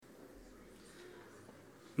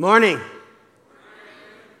Morning.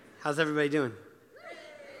 How's everybody doing?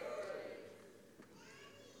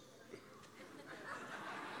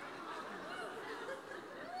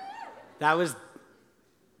 That was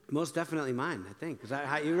most definitely mine, I think. Is that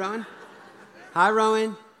how you, Rowan? Hi,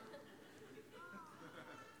 Rowan.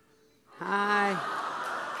 Hi.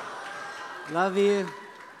 Love you.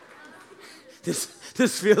 This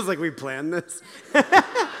feels like we planned this.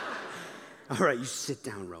 All right, you sit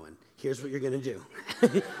down, Rowan. Here's what you're going to do.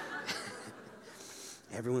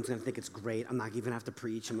 Everyone's going to think it's great. I'm not even going to have to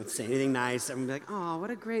preach. I'm going to say anything nice. I'm going to be like, oh, what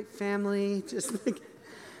a great family. Just like,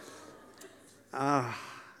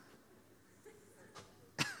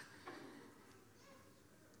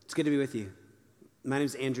 It's good to be with you. My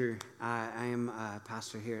name's Andrew. I am a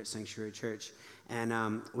pastor here at Sanctuary Church.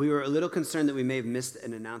 And we were a little concerned that we may have missed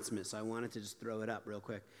an announcement, so I wanted to just throw it up real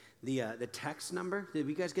quick. The text number, did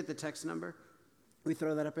you guys get the text number? We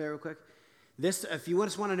throw that up there real quick. This, if you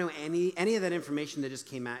just want to know any of that information that just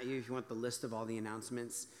came at you, if you want the list of all the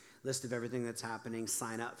announcements, list of everything that's happening,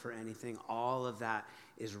 sign up for anything, all of that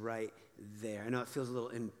is right there. I know it feels a little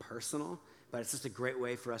impersonal, but it's just a great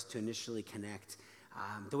way for us to initially connect.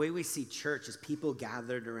 The way we see church is people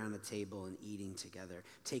gathered around a table and eating together,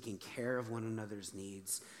 taking care of one another's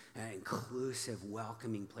needs, an inclusive,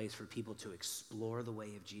 welcoming place for people to explore the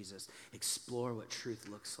way of Jesus, explore what truth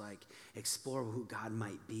looks like, explore who God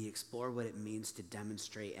might be, explore what it means to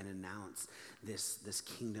demonstrate and announce this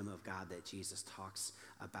kingdom of God that Jesus talks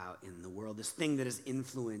about in the world, this thing that has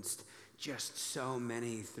influenced just so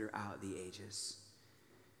many throughout the ages.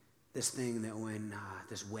 This thing that when,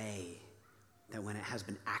 this way that when it has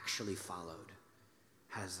been actually followed,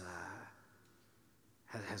 has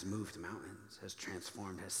moved mountains, has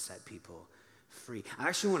transformed, has set people free. I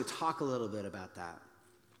actually want to talk a little bit about that.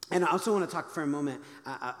 And I also want to talk for a moment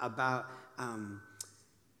about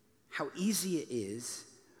how easy it is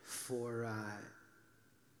for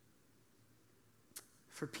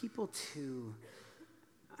people to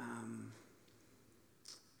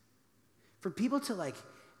like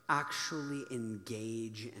actually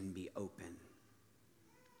engage and be open.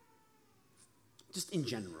 Just in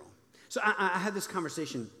general. So I had this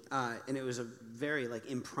conversation, and it was a very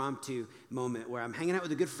impromptu moment where I'm hanging out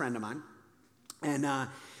with a good friend of mine, and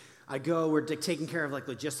we're taking care of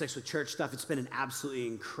logistics with church stuff. It's been an absolutely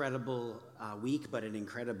incredible week, but an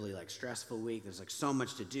incredibly stressful week. There's so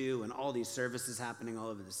much to do, and all these services happening all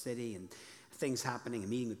over the city, and things happening, and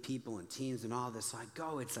meeting with people and teams and all this. So I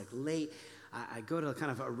go, it's late. I go to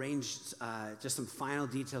kind of arrange just some final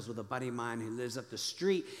details with a buddy of mine who lives up the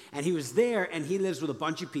street, and he was there, and he lives with a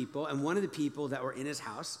bunch of people, and one of the people that were in his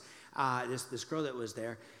house, this girl that was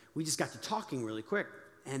there, we just got to talking really quick,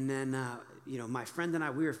 and then, my friend and I,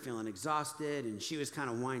 we were feeling exhausted, and she was kind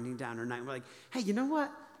of winding down her night, and we're like, hey, you know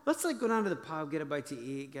what? Let's go down to the pub, get a bite to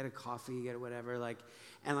eat, get a coffee, get whatever,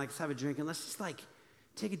 and let's have a drink, and let's just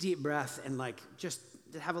take a deep breath and just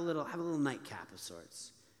have a little nightcap of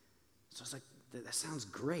sorts. So I was like, that sounds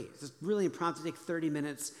great. It's really impromptu, take 30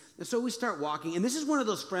 minutes. And so we start walking. And this is one of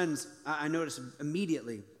those friends I noticed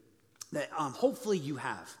immediately that hopefully you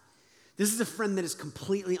have. This is a friend that is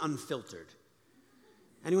completely unfiltered.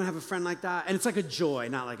 Anyone have a friend like that? And it's like a joy,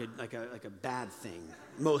 not like a bad thing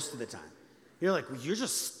most of the time. You're like, well, you're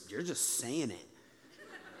just saying it.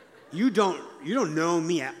 You don't know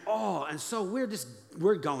me at all. And so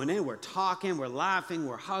we're going in, we're talking, we're laughing,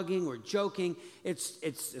 we're hugging, we're joking.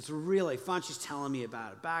 It's really fun. She's telling me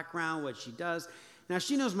about her background, what she does. Now,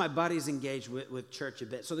 she knows my buddy's engaged with church a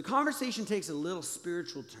bit. So the conversation takes a little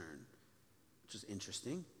spiritual turn, which is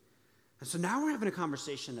interesting. And so now we're having a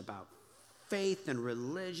conversation about faith and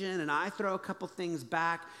religion, and I throw a couple things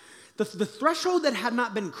back. The threshold that had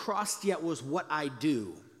not been crossed yet was what I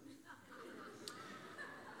do.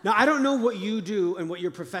 Now, I don't know what you do and what your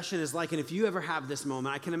profession is like, and if you ever have this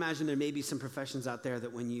moment, I can imagine there may be some professions out there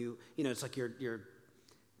that when it's like you're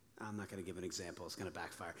I'm not going to give an example, it's going to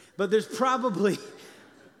backfire, but there's probably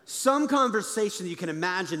some conversation that you can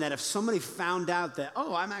imagine that if somebody found out that,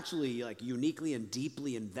 oh, I'm actually uniquely and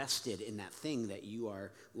deeply invested in that thing that you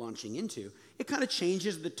are launching into, it kind of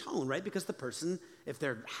changes the tone, right? Because the person, if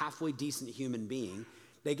they're halfway decent human being,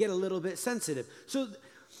 they get a little bit sensitive. So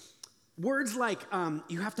words like,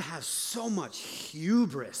 you have to have so much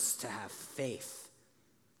hubris to have faith.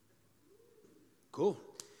 Cool.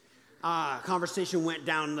 Conversation went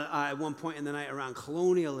down at one point in the night around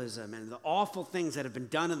colonialism and the awful things that have been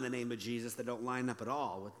done in the name of Jesus that don't line up at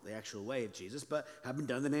all with the actual way of Jesus, but have been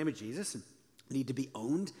done in the name of Jesus and need to be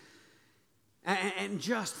owned. And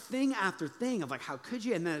just thing after thing of how could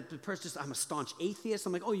you? And then the person I'm a staunch atheist.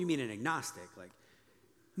 I'm like, oh, you mean an agnostic?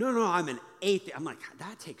 no, I'm an atheist. I'm like,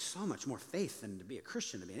 that takes so much more faith than to be a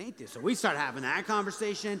Christian, to be an atheist. So we start having that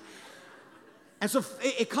conversation. And so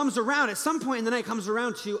it comes around, at some point in the night, it comes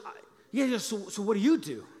around to, so what do you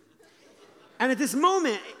do? And at this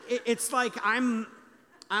moment, it's like I'm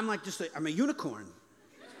a unicorn.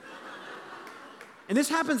 And this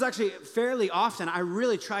happens actually fairly often. I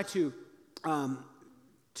really try to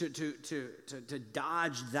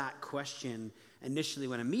dodge that question initially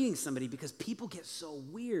when I'm meeting somebody, because people get so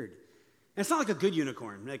weird. And it's not like a good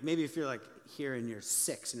unicorn. Like maybe if you're like here and you're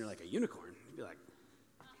 6 and you're like a unicorn, you'd be like,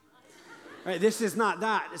 right, this is not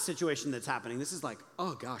that situation that's happening. This is like,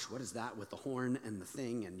 oh gosh, what is that with the horn and the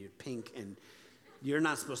thing and you're pink and you're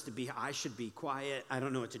not supposed to be, I should be quiet. I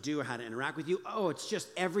don't know what to do or how to interact with you. Oh, it's just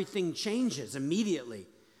everything changes immediately.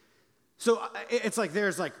 So it's like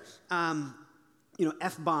there's like,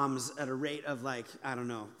 F-bombs at a rate of like,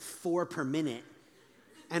 4 per minute.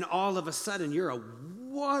 And all of a sudden you're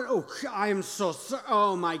what? Oh, I am so sorry.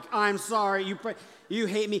 Oh I'm sorry. You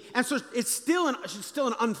hate me. And so it's still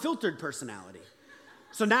an unfiltered personality.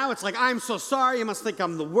 So now it's like, I'm so sorry. You must think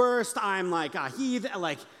I'm the worst. I'm like a heathen.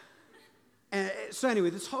 So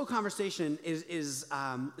anyway, this whole conversation is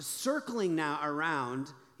circling now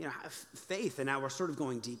around, faith. And now we're sort of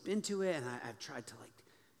going deep into it. And I've tried to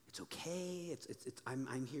it's okay.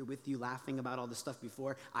 I'm here with you laughing about all this stuff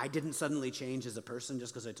before. I didn't suddenly change as a person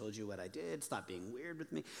just because I told you what I did. Stop being weird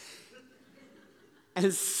with me.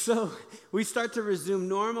 And so we start to resume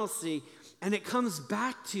normalcy, and it comes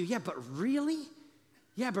back to, but really?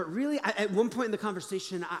 At one point in the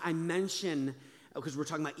conversation, I mentioned, because we're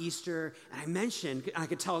talking about Easter, and I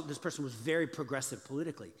could tell this person was very progressive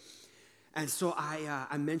politically. And so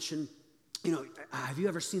I mentioned, have you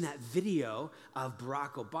ever seen that video of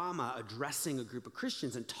Barack Obama addressing a group of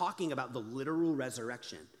Christians and talking about the literal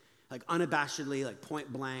resurrection? Like unabashedly, like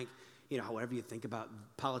point blank, however you think about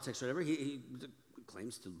politics or whatever, he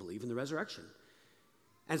claims to believe in the resurrection.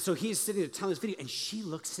 And so he's sitting there telling this video, and she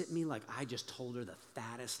looks at me like I just told her the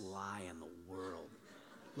fattest lie in the world.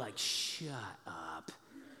 Like, shut up.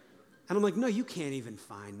 And I'm like, no, you can't even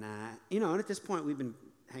find that. And at this point, we've been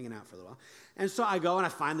hanging out for a little while. And so I go and I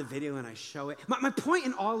find the video and I show it. My point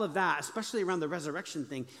in all of that, especially around the resurrection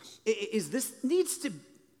thing, is this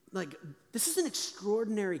is an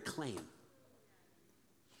extraordinary claim.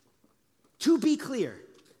 To be clear,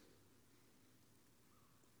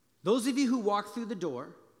 those of you who walked through the door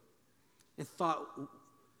and thought,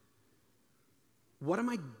 what am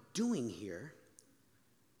I doing here?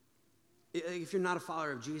 If you're not a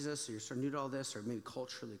follower of Jesus, or you're sort of new to all this, or maybe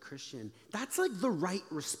culturally Christian, that's like the right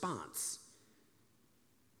response.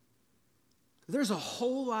 There's a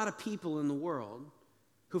whole lot of people in the world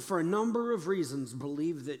who, for a number of reasons,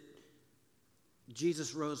 believe that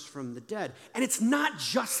Jesus rose from the dead. And it's not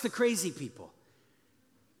just the crazy people.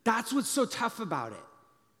 That's what's so tough about it.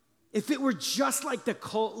 If it were just like the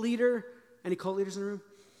cult leader, any cult leaders in the room?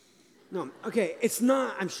 No, okay, it's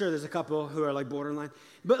not. I'm sure there's a couple who are like borderline,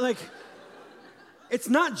 but it's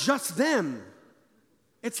not just them.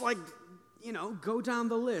 It's like, go down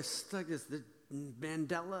the list. Like this, the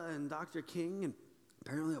Mandela and Dr. King, and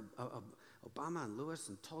apparently Obama and Lewis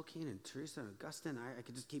and Tolkien and Teresa and Augustine. I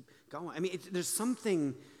could just keep going. I mean, there's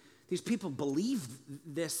something, these people believe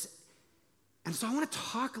this. And so I want to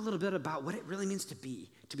talk a little bit about what it really means to be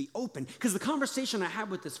open. Because the conversation I had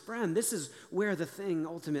with this friend, this is where the thing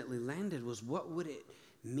ultimately landed, was what would it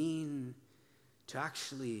mean to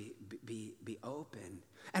actually be open?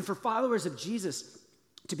 And for followers of Jesus,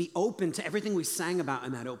 to be open to everything we sang about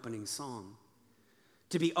in that opening song.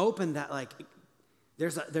 To be open that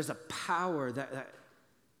there's a power that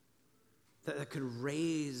could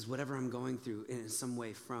raise whatever I'm going through in some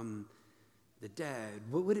way from the dead.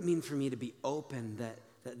 What would it mean for me to be open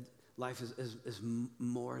that life is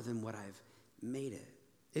more than what I've made it?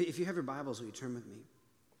 If you have your Bibles, will you turn with me?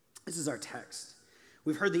 This is our text.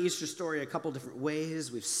 We've heard the Easter story a couple different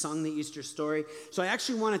ways. We've sung the Easter story. So I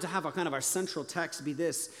actually wanted to have our central text be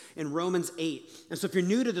this in Romans 8. And so if you're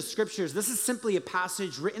new to the scriptures, this is simply a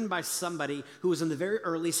passage written by somebody who was in the very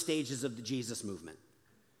early stages of the Jesus movement.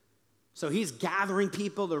 So he's gathering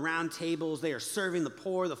people, the round tables. They are serving the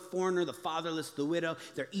poor, the foreigner, the fatherless, the widow.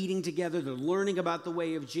 They're eating together. They're learning about the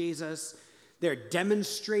way of Jesus. They're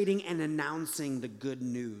demonstrating and announcing the good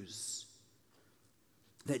news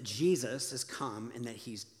that Jesus has come and that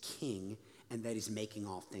he's king and that he's making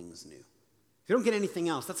all things new. If you don't get anything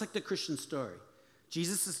else, that's like the Christian story.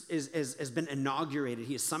 Jesus has been inaugurated.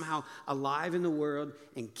 He is somehow alive in the world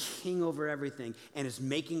and king over everything and is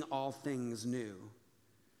making all things new.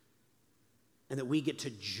 And that we get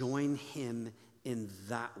to join him in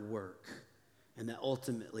that work. and that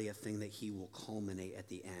ultimately a thing that he will culminate at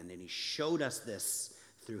the end. And he showed us this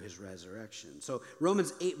through his resurrection. So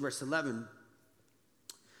Romans 8, verse 11,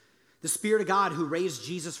 the Spirit of God who raised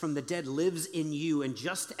Jesus from the dead lives in you, and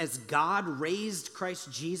just as God raised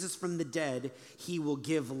Christ Jesus from the dead, he will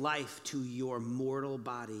give life to your mortal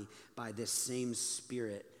body by this same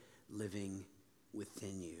Spirit living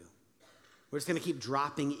within you. We're just going to keep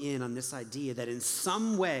dropping in on this idea that in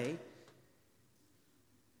some way,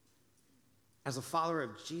 as a follower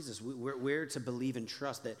of Jesus, we're to believe and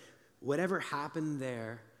trust that whatever happened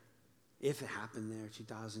there, if it happened there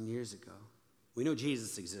 2,000 years ago, we know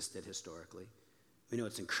Jesus existed historically. We know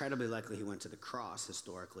it's incredibly likely he went to the cross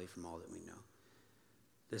historically from all that we know.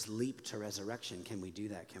 This leap to resurrection, can we do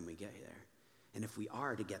that? Can we get there? And if we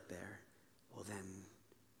are to get there, well then,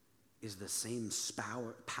 is the same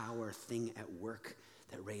power thing at work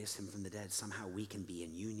that raised him from the dead? Somehow we can be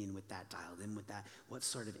in union with that, dialed in with that. What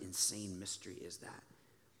sort of insane mystery is that?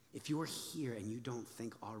 If you are here and you don't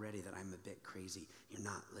think already that I'm a bit crazy, you're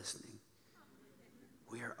not listening.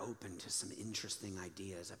 We are open to some interesting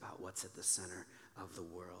ideas about what's at the center of the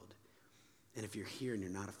world. And if you're here and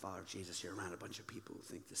you're not a follower of Jesus, you're around a bunch of people who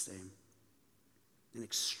think the same. An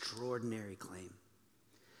extraordinary claim.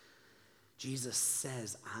 Jesus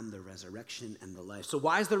says, I'm the resurrection and the life. So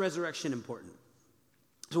why is the resurrection important?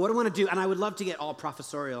 So what I want to do, and I would love to get all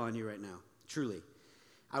professorial on you right now, truly.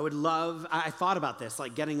 I thought about this,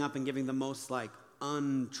 like getting up and giving the most like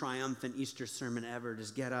untriumphant Easter sermon ever.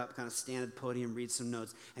 Just get up, kind of stand at the podium, read some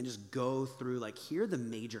notes, and just go through like, here are the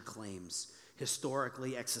major claims,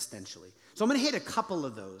 historically, existentially. So I'm going to hit a couple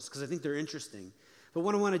of those because I think they're interesting. But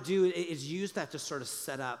what I want to do is use that to sort of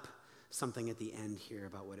set up something at the end here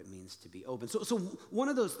about what it means to be open. So one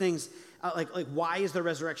of those things, like why is the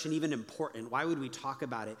resurrection even important? Why would we talk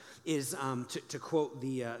about it? Is to quote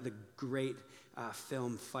the great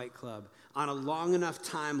film Fight Club, on a long enough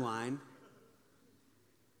timeline,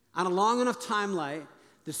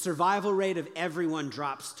 the survival rate of everyone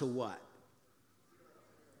drops to what?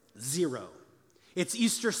 0. It's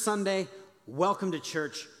Easter Sunday. Welcome to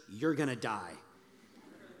church. You're going to die.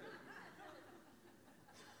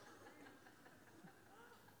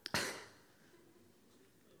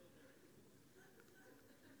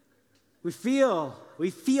 We feel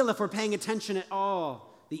if we're paying attention at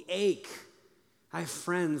all, the ache. I have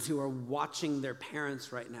friends who are watching their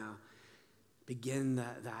parents right now begin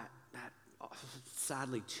that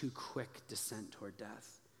sadly too quick descent toward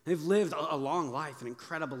death. They've lived a long life, an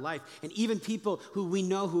incredible life. And even people who we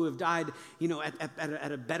know who have died,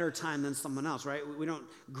 at a better time than someone else, right? We don't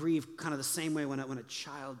grieve kind of the same way when a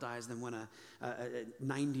child dies than when a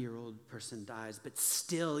 90-year-old person dies. But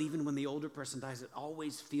still, even when the older person dies, it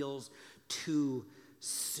always feels too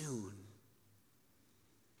soon.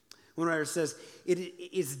 One writer says,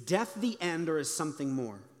 is death the end or is something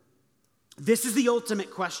more? This is the ultimate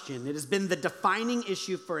question. It has been the defining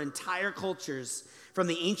issue for entire cultures from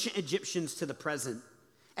the ancient Egyptians to the present.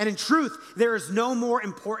 And in truth, there is no more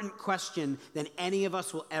important question than any of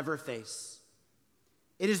us will ever face.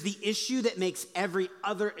 It is the issue that makes every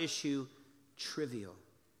other issue trivial.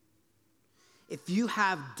 If you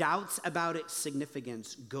have doubts about its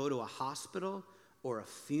significance, go to a hospital or a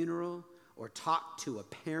funeral or talk to a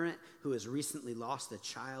parent who has recently lost a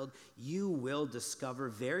child. You will discover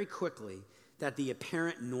very quickly that the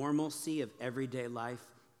apparent normalcy of everyday life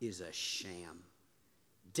is a sham.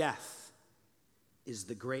 Death is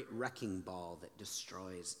the great wrecking ball that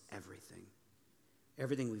destroys everything.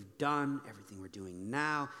 Everything we've done, everything we're doing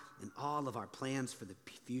now, and all of our plans for the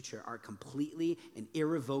future are completely and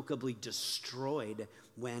irrevocably destroyed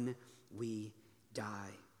when we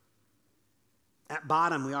die. At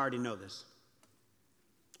bottom, we already know this.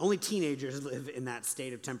 Only teenagers live in that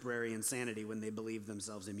state of temporary insanity when they believe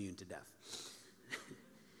themselves immune to death.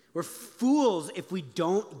 We're fools if we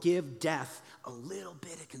don't give death a little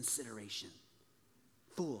bit of consideration.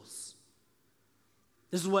 Fools.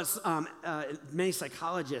 This is what many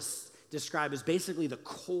psychologists describe as basically the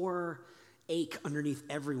core ache underneath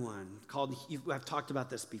everyone, called, I've talked about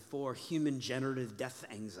this before, human generative death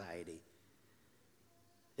anxiety.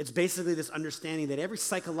 It's basically this understanding that every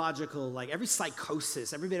psychological, every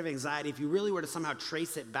psychosis, every bit of anxiety, if you really were to somehow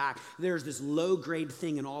trace it back, there's this low-grade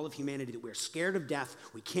thing in all of humanity that we're scared of death.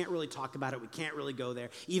 We can't really talk about it. We can't really go there.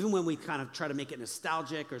 Even when we kind of try to make it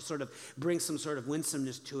nostalgic or sort of bring some sort of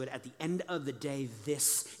winsomeness to it, at the end of the day,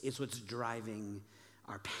 this is what's driving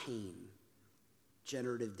our pain.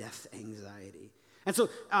 Generative death anxiety. And so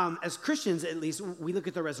as Christians, at least, we look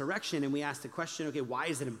at the resurrection and we ask the question, okay, why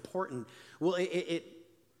is it important? Well,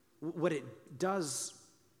 what it does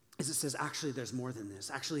is it says, actually, there's more than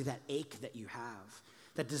this. Actually, that ache that you have,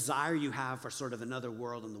 That desire you have for sort of another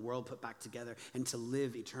world and the world put back together and to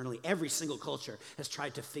live eternally. Every single culture has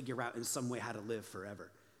tried to figure out in some way how to live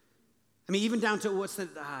forever. I mean, even down to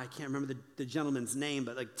I can't remember the gentleman's name,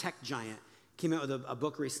 but like Tech Giant came out with a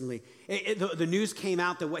book recently. The news came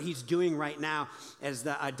out that what he's doing right now is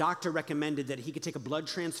that a doctor recommended that he could take blood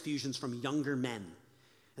transfusions from younger men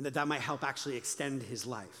and that might help actually extend his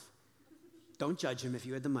life. Don't judge him. If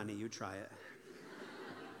you had the money, you'd try it.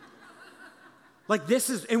 Like this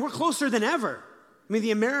is, and we're closer than ever. I mean,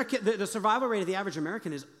 the survival rate of the average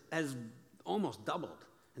American has almost doubled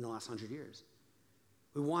in the last 100 years.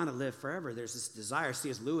 We want to live forever. There's this desire.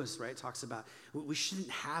 C.S. Lewis, right, talks about we shouldn't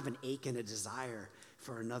have an ache and a desire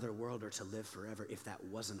for another world or to live forever if that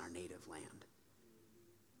wasn't our native land.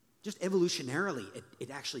 Just evolutionarily,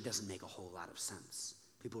 it actually doesn't make a whole lot of sense.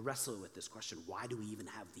 People wrestle with this question, why do we even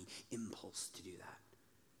have the impulse to do that?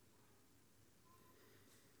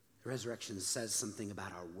 The resurrection says something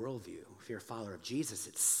about our worldview. If you're a follower of Jesus,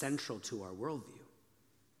 it's central to our worldview.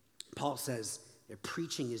 Paul says their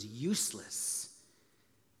preaching is useless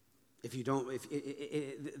if you don't,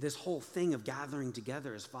 this whole thing of gathering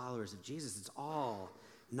together as followers of Jesus, it's all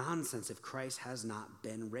nonsense if Christ has not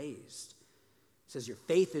been raised. It says your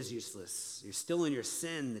faith is useless. You're still in your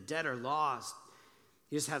sin. The dead are lost.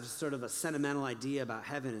 You just have sort of a sentimental idea about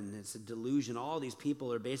heaven, and it's a delusion. All these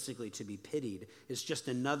people are basically to be pitied. It's just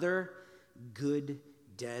another good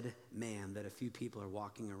dead man that a few people are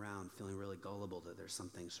walking around feeling really gullible that there's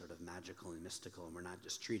something sort of magical and mystical, and we're not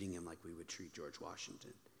just treating him like we would treat George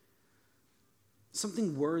Washington.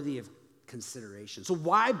 Something worthy of consideration. So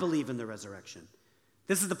why believe in the resurrection?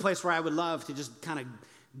 This is the place where I would love to just kind of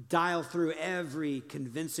dial through every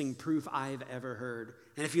convincing proof I've ever heard.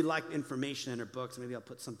 And if you like information in our books, maybe I'll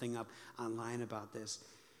put something up online about this.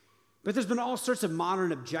 But there's been all sorts of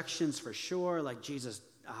modern objections for sure, like Jesus,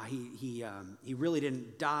 he really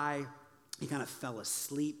didn't die. He kind of fell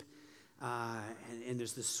asleep. And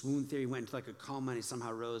there's this swoon theory. He went into like a coma and he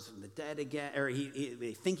somehow rose from the dead again. Or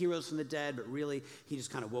they think he rose from the dead, but really he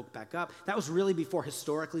just kind of woke back up. That was really before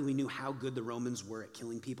historically we knew how good the Romans were at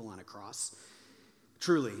killing people on a cross.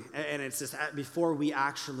 Truly. And it's just before we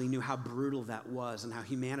actually knew how brutal that was and how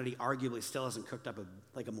humanity arguably still hasn't cooked up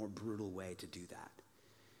a more brutal way to do that.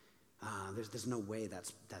 There's no way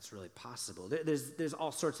that's really possible. There's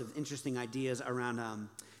all sorts of interesting ideas around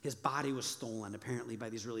his body was stolen apparently by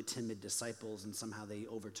these really timid disciples, and somehow they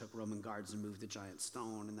overtook Roman guards and moved the giant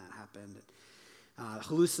stone, and that happened.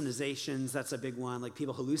 Hallucinations, that's a big one. Like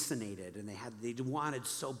people hallucinated, and they wanted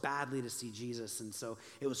so badly to see Jesus, and so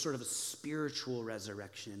it was sort of a spiritual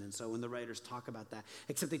resurrection. And so when the writers talk about that,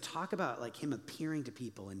 except they talk about like him appearing to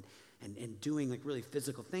people and doing like really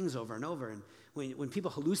physical things over and over. And when people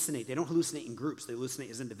hallucinate, they don't hallucinate in groups, they hallucinate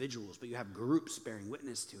as individuals, but you have groups bearing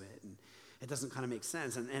witness to it, and it doesn't kind of make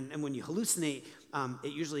sense. And when you hallucinate,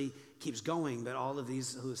 it usually keeps going, but all of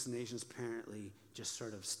these hallucinations apparently just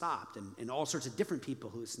sort of stopped, and all sorts of different people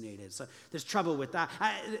hallucinated. So there's trouble with that.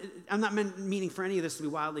 I'm not meaning for any of this to be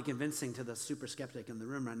wildly convincing to the super skeptic in the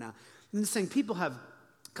room right now. I'm just saying people have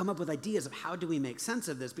come up with ideas of how do we make sense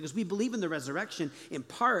of this, because we believe in the resurrection in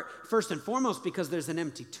part, first and foremost, because there's an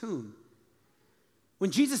empty tomb.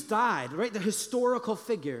 When Jesus died, right, the historical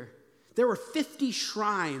figure, there were 50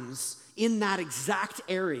 shrines in that exact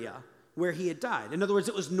area where he had died. In other words,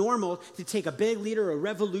 it was normal to take a big leader, a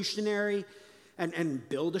revolutionary, and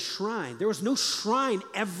build a shrine. There was no shrine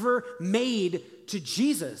ever made to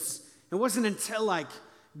Jesus. It wasn't until like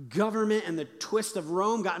government and the twist of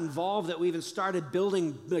Rome got involved that we even started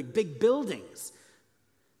building like big buildings.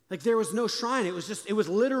 Like there was no shrine. It was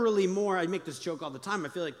literally more, I make this joke all the time. I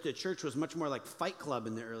feel like the church was much more like Fight Club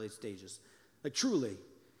in the early stages. Like truly.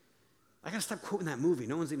 I gotta stop quoting that movie.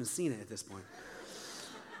 No one's even seen it at this point.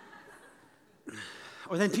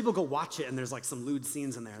 Or then people go watch it and there's like some lewd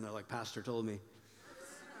scenes in there and they're like, Pastor told me.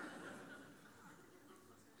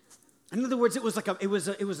 In other words, it was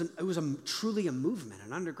truly a movement,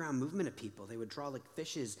 an underground movement of people. They would draw like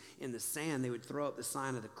fishes in the sand. They would throw up the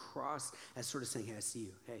sign of the cross as sort of saying, hey, I see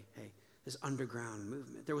you. Hey, this underground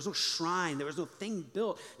movement. There was no shrine. There was no thing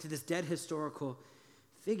built to this dead historical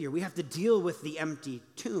figure. We have to deal with the empty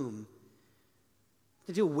tomb.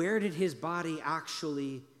 Where did his body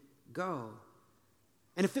actually go?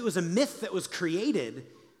 And if it was a myth that was created,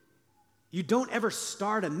 you don't ever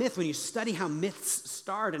start a myth. When you study how myths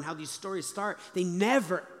start and how these stories start, they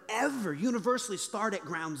never, ever universally start at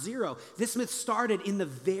ground zero. This myth started in the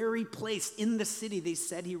very place, in the city they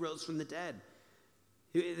said he rose from the dead.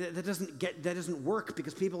 That doesn't work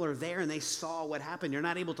because people are there and they saw what happened. You're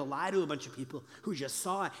not able to lie to a bunch of people who just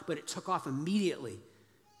saw it, but it took off immediately.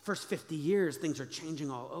 First 50 years, things are changing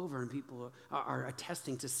all over, and people are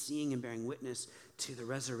attesting to seeing and bearing witness to the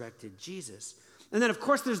resurrected Jesus. And then, of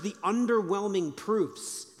course, there's the underwhelming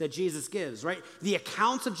proofs that Jesus gives, right? The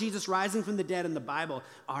accounts of Jesus rising from the dead in the Bible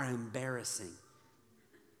are embarrassing.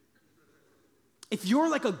 If you're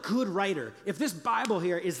like a good writer, if this Bible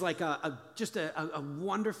here is like just a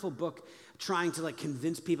wonderful book trying to like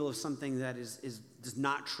convince people of something that is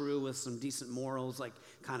not true with some decent morals like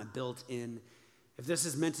kind of built in, if this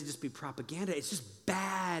is meant to just be propaganda, it's just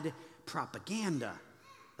bad propaganda.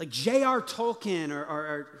 Like J.R. Tolkien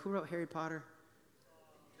or who wrote Harry Potter?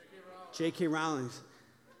 J.K. Rowling.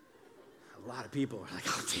 A lot of people are like,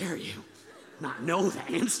 how dare you not know the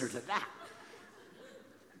answer to that?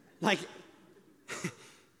 Like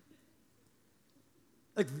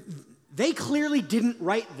they clearly didn't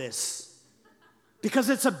write this because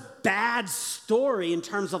it's a bad story in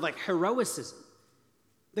terms of like heroicism.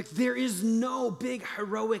 Like there is no big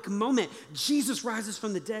heroic moment. Jesus rises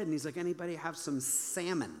from the dead and he's like, anybody have some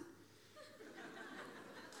salmon?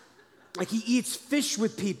 Like he eats fish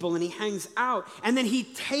with people and he hangs out. And then he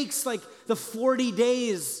takes like the 40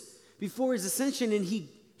 days before his ascension and he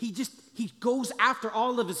goes after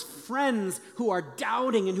all of his friends who are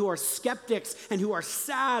doubting and who are skeptics and who are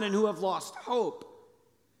sad and who have lost hope.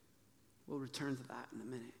 We'll return to that in a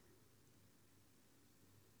minute.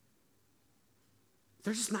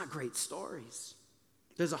 They're just not great stories.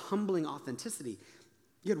 There's a humbling authenticity.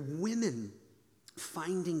 You had women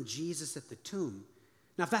finding Jesus at the tomb.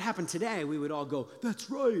 Now, if that happened today, we would all go, that's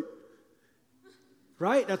right.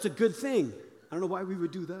 Right? That's a good thing. I don't know why we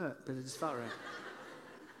would do that, but it just felt right.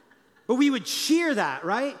 But we would cheer that,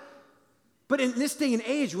 right? But in this day and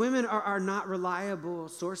age, women are not reliable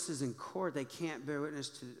sources in court. They can't bear witness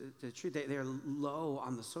to the truth. They're low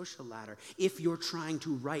on the social ladder. If you're trying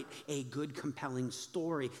to write a good, compelling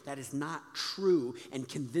story that is not true and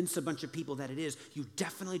convince a bunch of people that it is, you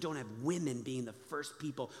definitely don't have women being the first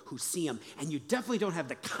people who see them. And you definitely don't have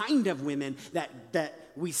the kind of women that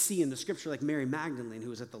we see in the scripture, like Mary Magdalene, who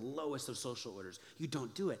was at the lowest of social orders. You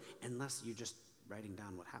don't do it unless you're just writing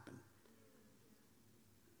down what happened.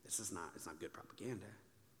 It's not good propaganda.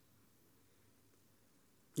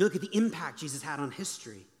 You look at the impact Jesus had on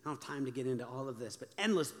history. I don't have time to get into all of this, but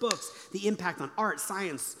endless books, the impact on art,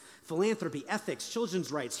 science, philanthropy, ethics,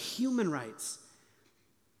 children's rights, human rights.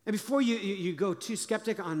 And before you go too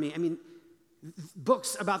skeptic on me, I mean,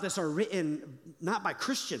 books about this are written not by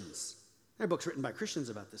Christians. There are books written by Christians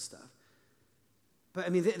about this stuff. But I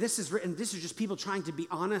mean, this is just people trying to be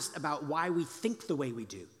honest about why we think the way we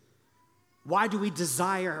do. Why do we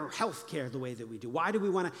desire health care the way that we do? Why do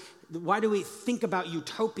we think about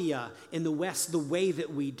utopia in the West the way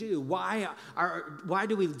that we do? Why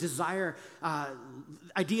do we desire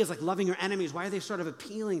ideas like loving your enemies? Why are they sort of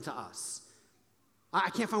appealing to us? I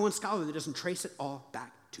can't find one scholar that doesn't trace it all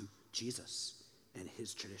back to Jesus and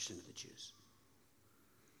his tradition of the Jews.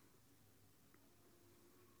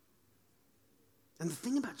 And the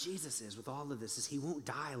thing about Jesus is, with all of this, is he won't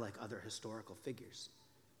die like other historical figures.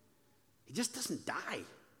 He just doesn't die.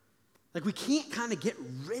 Like, we can't kind of get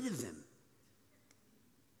rid of him.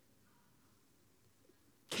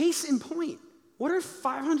 Case in point, what are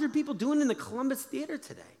 500 people doing in the Columbus Theater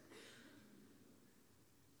today?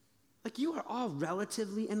 Like, you are all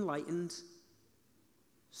relatively enlightened,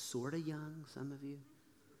 sort of young, some of you.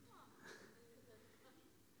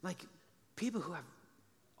 Like, people who have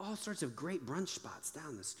all sorts of great brunch spots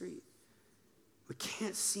down the street. We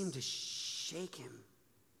can't seem to shake him.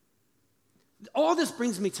 All this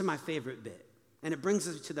brings me to my favorite bit, and it brings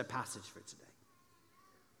us to the passage for today,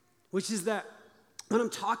 which is that when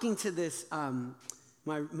I'm talking to this,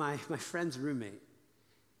 my friend's roommate,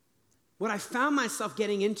 what I found myself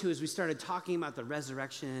getting into as we started talking about the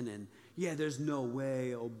resurrection and, yeah, there's no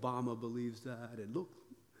way Obama believes that, and look,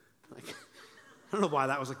 like, I don't know why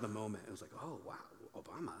that was like the moment. It was like, oh, wow,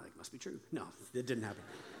 Obama, like, must be true. No, it didn't happen.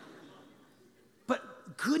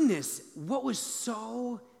 But goodness, what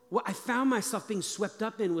I found myself being swept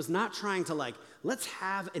up in was not trying to like, let's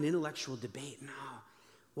have an intellectual debate. No.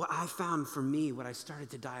 What I found for me, what I started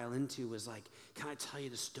to dial into was like, can I tell you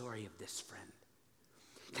the story of this friend?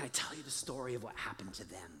 Can I tell you the story of what happened to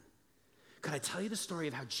them? Can I tell you the story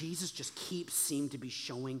of how Jesus just seemed to be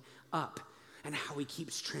showing up and how he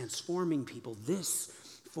keeps transforming people? This,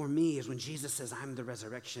 for me, is when Jesus says, I'm the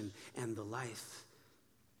resurrection and the life.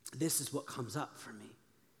 This is what comes up for me.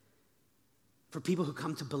 For people who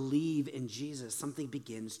come to believe in Jesus, something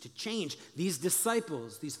begins to change. These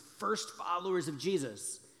disciples, these first followers of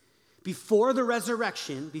Jesus, before the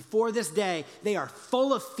resurrection, before this day, they are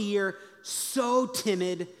full of fear, so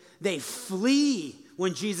timid, they flee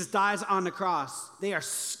when Jesus dies on the cross. They are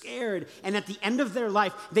scared, and at the end of their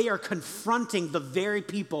life, they are confronting the very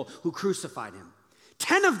people who crucified him.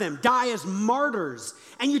 10 of them die as martyrs,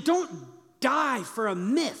 and you don't die for a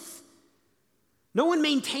myth. No one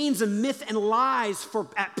maintains a myth and lies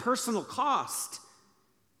at personal cost.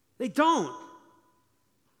 They don't.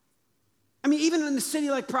 I mean, even in a city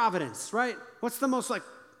like Providence, right? What's the most like,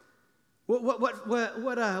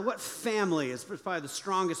 what family is probably the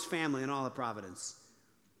strongest family in all of Providence?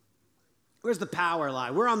 Where's the power lie?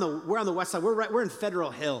 We're on the west side. We're in Federal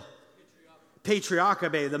Hill.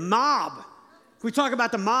 Patriarcha, baby. The mob. If we talk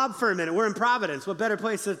about the mob for a minute, we're in Providence. What better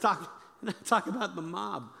place to talk about the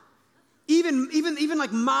mob? Even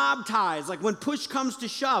like mob ties, like when push comes to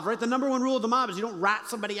shove, right? The number one rule of the mob is you don't rat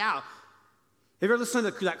somebody out. Have you ever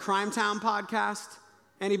listened to that Crime Town podcast?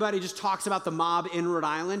 Anybody just talks about the mob in Rhode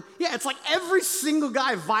Island? Yeah, it's like every single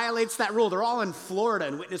guy violates that rule. They're all in Florida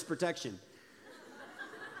in witness protection.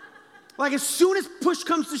 Like as soon as push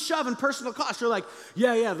comes to shove and personal cost, you're like,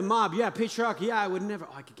 yeah, the mob, yeah, patriarchy, yeah, I would never,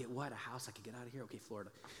 I could get what, a house, I could get out of here, okay,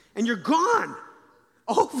 Florida. And you're gone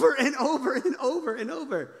over and over and over and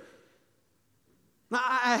over. Now,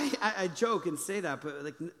 I joke and say that, but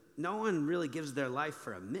like no one really gives their life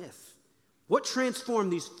for a myth. What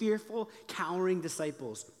transformed these fearful, cowering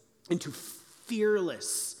disciples into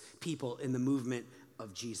fearless people in the movement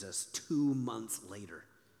of Jesus 2 months later?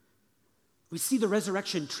 We see the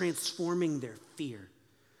resurrection transforming their fear.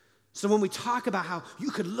 So when we talk about how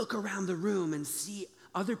you could look around the room and see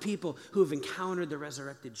other people who have encountered the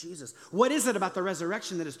resurrected Jesus, what is it about the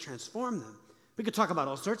resurrection that has transformed them? We could talk about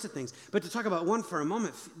all sorts of things, but to talk about one for a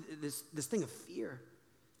moment, this thing of fear.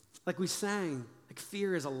 Like we sang, like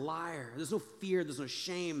fear is a liar. There's no fear, there's no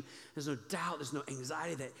shame, there's no doubt, there's no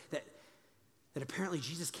anxiety that apparently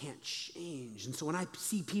Jesus can't change. And so when I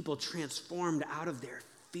see people transformed out of their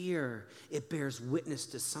fear, it bears witness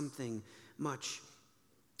to something much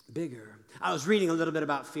bigger. I was reading a little bit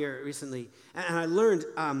about fear recently, and I learned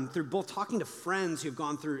through both talking to friends who've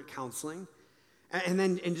gone through counseling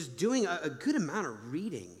and just doing a good amount of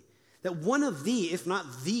reading, that one of the, if not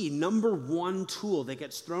the number one tool that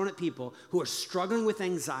gets thrown at people who are struggling with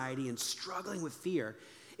anxiety and struggling with fear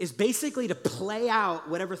is basically to play out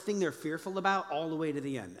whatever thing they're fearful about all the way to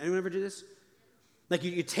the end. Anyone ever do this? Like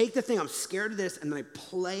you take the thing, I'm scared of this, and then I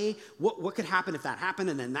play what could happen if that happened,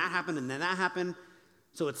 and then that happened, and then that happened.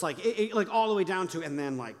 So it's like like all the way down to, and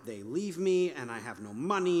then like they leave me, and I have no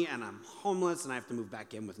money, and I'm homeless, and I have to move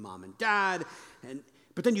back in with mom and dad.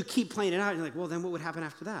 But then you keep playing it out, and you're like, well, then what would happen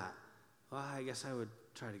after that? Well, I guess I would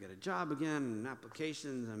try to get a job again, and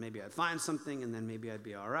applications, and maybe I'd find something, and then maybe I'd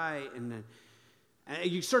be all right. And then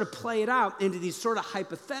you sort of play it out into these sort of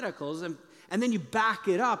hypotheticals, and then you back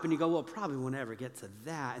it up, and you go, well, probably won't ever get to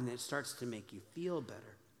that, and it starts to make you feel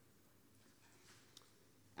better.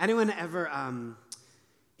 Anyone ever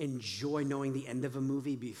enjoy knowing the end of a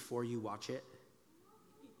movie before you watch it?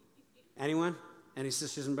 Anyone? Any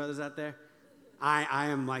sisters and brothers out there? I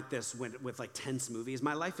am like this with like tense movies.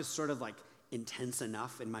 My life is sort of like intense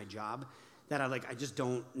enough in my job that I just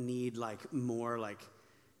don't need like more like,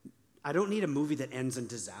 I don't need a movie that ends in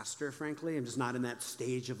disaster, frankly. I'm just not in that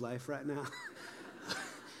stage of life right now.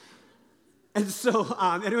 And so,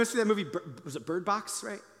 anyone see that movie, was it Bird Box,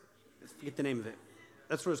 right? I forget the name of it.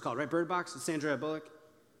 That's what it's called, right? Bird Box with Sandra Bullock.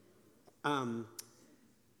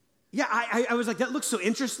 Yeah, I was like, that looks so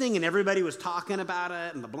interesting, and everybody was talking about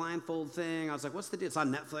it, and the blindfold thing. I was like, what's the deal? It's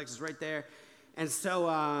on Netflix, it's right there. And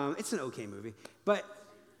so, it's an okay movie. But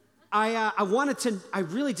I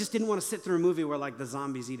really just didn't want to sit through a movie where like the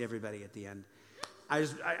zombies eat everybody at the end.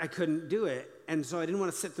 I couldn't do it. And so I didn't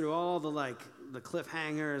want to sit through all the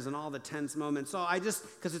cliffhangers and all the tense moments. So I just,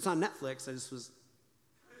 because it's on Netflix, I just was,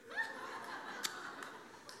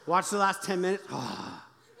 watched the last 10 minutes.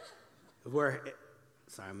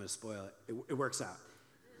 Sorry, I'm going to spoil it. It works out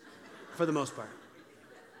for the most part.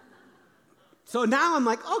 So now I'm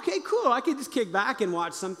like, okay, cool. I can just kick back and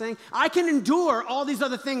watch something. I can endure all these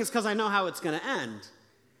other things because I know how it's going to end.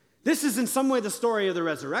 This is in some way the story of the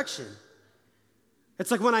resurrection.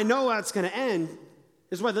 It's like when I know how it's going to end,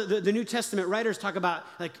 this is why the New Testament writers talk about,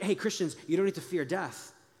 like, hey, Christians, you don't need to fear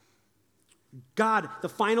death. God, the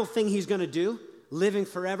final thing he's going to do, living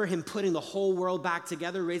forever, him putting the whole world back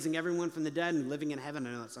together, raising everyone from the dead and living in heaven.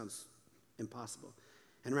 I know that sounds impossible.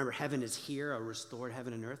 And remember, heaven is here, a restored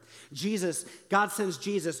heaven and earth. God sends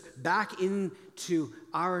Jesus back into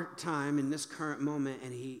our time in this current moment,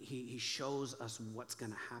 and he shows us what's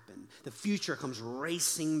going to happen. The future comes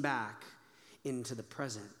racing back into the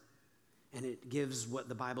present, and it gives what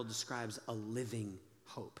the Bible describes a living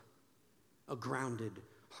hope, a grounded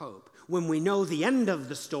hope. When we know the end of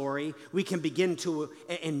the story, we can begin to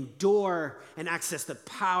endure and access the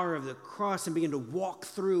power of the cross and begin to walk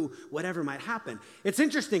through whatever might happen. It's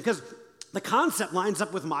interesting because the concept lines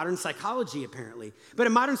up with modern psychology, apparently. But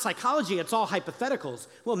in modern psychology, it's all hypotheticals.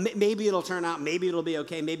 Well, maybe it'll turn out, maybe it'll be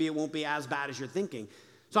okay, maybe it won't be as bad as you're thinking.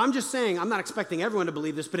 So I'm just saying, I'm not expecting everyone to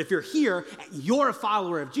believe this, but if you're here and you're a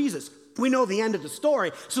follower of Jesus, we know the end of the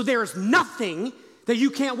story, so there's nothing that you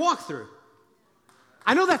can't walk through.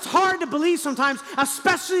 I know that's hard to believe sometimes,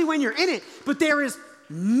 especially when you're in it, but there is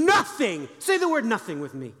nothing, say the word nothing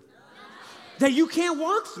with me, that you can't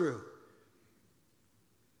walk through.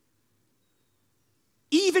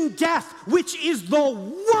 Even death, which is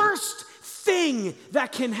the worst thing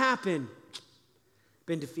that can happen,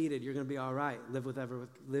 been defeated. You're going to be all right.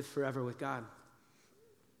 Live forever with God.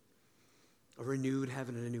 A renewed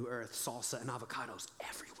heaven and a new earth. Salsa and avocados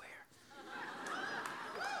everywhere.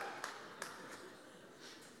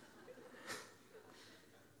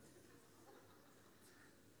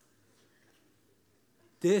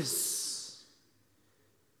 This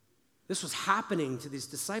was happening to these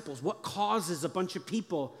disciples. What causes a bunch of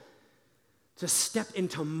people to step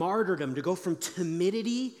into martyrdom, to go from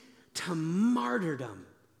timidity to martyrdom?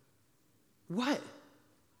 What?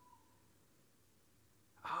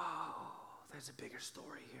 Oh, there's a bigger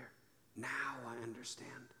story here. Now I understand.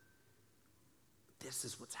 This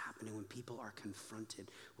is what's happening when people are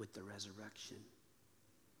confronted with the resurrection.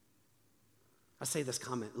 I say this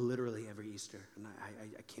comment literally every Easter, and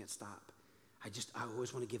I can't stop. I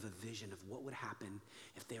always want to give a vision of what would happen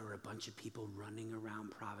if there were a bunch of people running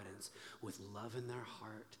around Providence with love in their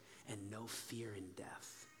heart and no fear in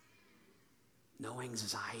death. No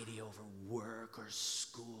anxiety over work or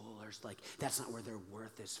school, or like that's not where their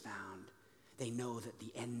worth is found. They know that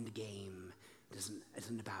the end game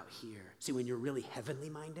isn't about here. See, when you're really heavenly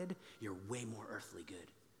minded, you're way more earthly good.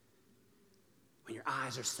 When your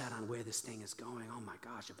eyes are set on where this thing is going, oh my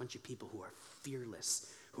gosh, a bunch of people who are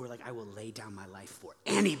fearless, who are like, I will lay down my life for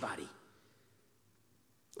anybody.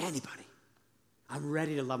 Anybody. I'm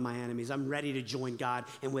ready to love my enemies. I'm ready to join God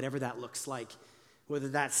in whatever that looks like. Whether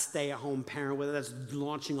that's stay-at-home parent, whether that's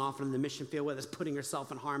launching off into the mission field, whether that's putting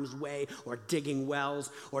yourself in harm's way or digging wells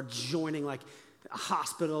or joining like a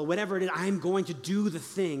hospital, whatever it is, I'm going to do the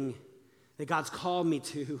thing that God's called me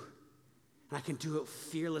to. And I can do it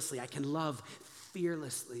fearlessly. I can love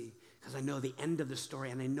fearlessly because I know the end of the story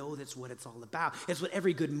and I know that's what it's all about. It's what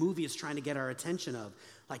every good movie is trying to get our attention of.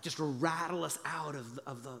 Like just rattle us out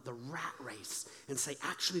of the rat race and say,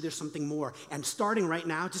 actually, there's something more. And starting right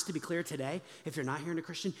now, just to be clear today, if you're not here in a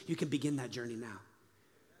Christian, you can begin that journey now.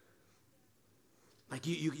 Like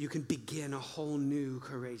you can begin a whole new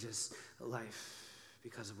courageous life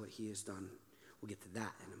because of what he has done. We'll get to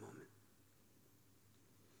that in a moment.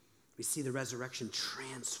 We see the resurrection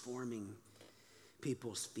transforming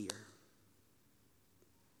people's fear.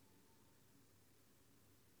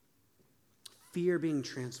 Fear being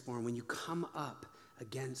transformed when you come up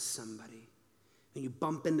against somebody, when you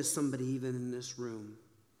bump into somebody even in this room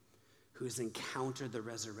who has encountered the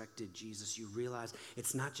resurrected Jesus, you realize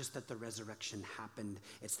it's not just that the resurrection happened,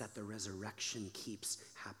 it's that the resurrection keeps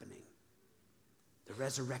happening. The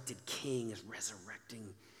resurrected King is resurrecting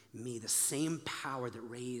me. The same power that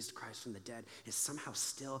raised Christ from the dead is somehow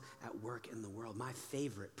still at work in the world. My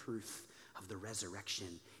favorite proof of the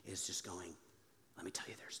resurrection is just going, let me tell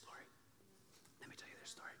you their story. Let me tell you their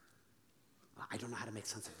story. I don't know how to make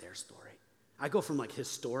sense of their story. I go from like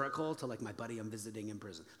historical to like my buddy I'm visiting in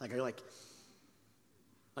prison.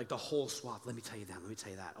 Like the whole swath. Let me tell you that. Let me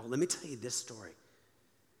tell you that. Oh, let me tell you this story.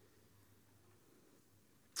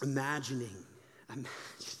 Imagining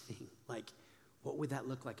like, what would that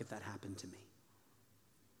look like if that happened to me?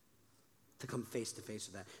 To come face to face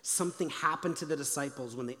with that. Something happened to the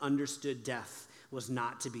disciples when they understood death was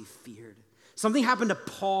not to be feared. Something happened to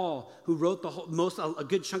Paul, who wrote a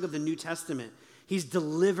good chunk of the New Testament. He's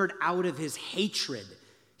delivered out of his hatred.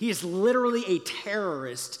 He is literally a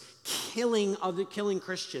terrorist killing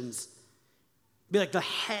Christians. Be like the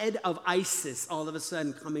head of ISIS all of a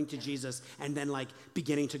sudden coming to Jesus and then like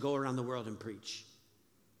beginning to go around the world and preach.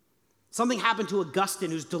 Something happened to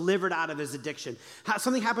Augustine, who's delivered out of his addiction.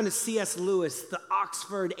 Something happened to C.S. Lewis, the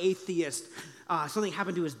Oxford atheist. Something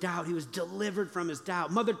happened to his doubt. He was delivered from his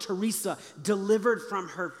doubt. Mother Teresa, delivered from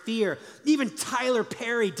her fear. Even Tyler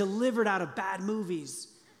Perry, delivered out of bad movies.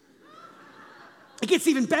 It gets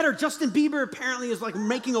even better. Justin Bieber apparently is like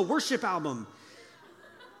making a worship album.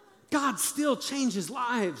 God still changes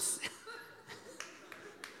lives.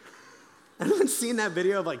 Anyone's seen that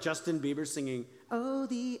video of like Justin Bieber singing, "Oh,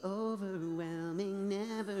 the overwhelming,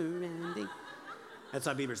 never-ending"? That's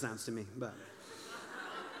how Bieber sounds to me, but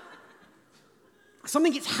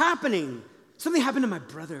something keeps happening. Something happened to my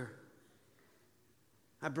brother.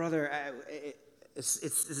 My brother, this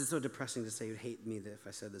is so depressing to say. You'd hate me if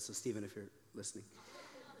I said this. So Stephen, if you're listening.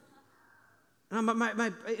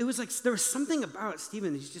 It was like, there was something about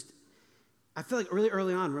Stephen. He's just, I feel like really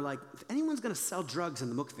early on, we're like, if anyone's going to sell drugs in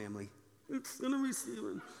the Mook family, it's going to be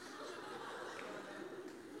Stephen.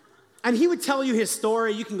 And he would tell you his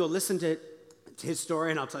story. You can go listen to his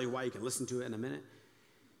story, and I'll tell you why. You can listen to it in a minute.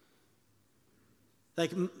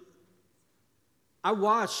 Like, I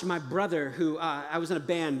watched my brother, who I was in a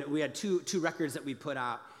band. We had two records that we put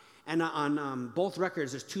out. And on both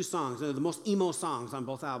records, there's 2 songs. They're the most emo songs on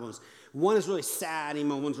both albums. One is really sad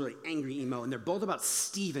emo, one's really angry emo. And they're both about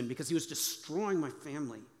Stephen because he was destroying my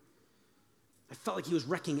family. I felt like he was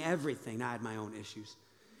wrecking everything. I had my own issues.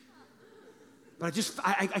 But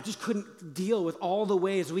I just couldn't deal with all the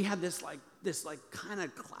ways. We had this kind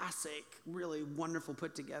of classic, really wonderful,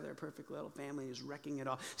 put together, perfect little family. Is wrecking it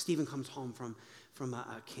all. Stephen comes home from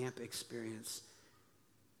a camp experience.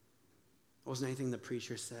 It wasn't anything the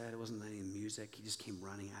preacher said. It wasn't any music. He just came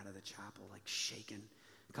running out of the chapel, like shaken.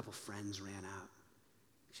 A couple friends ran out.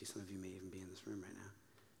 Actually, some of you may even be in this room right now.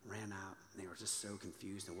 Ran out, and they were just so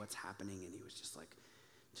confused on what's happening, and he was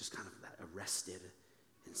just kind of arrested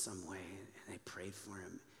in some way, and they prayed for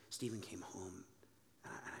him. Stephen came home,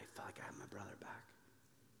 and I felt like I had my brother back.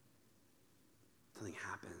 Something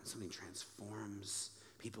happens. Something transforms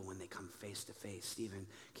people when they come face to face. Stephen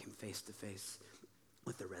came face to face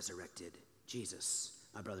with the resurrected Jesus.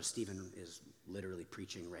 My brother Stephen is literally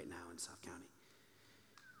preaching right now in South County.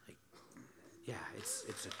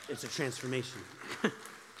 It's a transformation.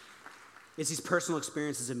 It's these personal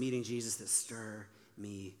experiences of meeting Jesus that stir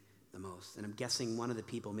me the most. And I'm guessing one of the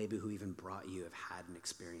people maybe who even brought you have had an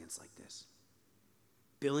experience like this.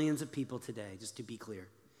 Billions of people today, just to be clear,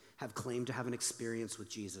 have claimed to have an experience with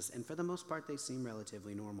Jesus. And for the most part, they seem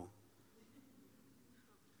relatively normal.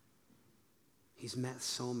 He's met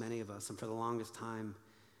so many of us. And for the longest time,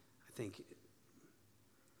 when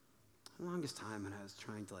I was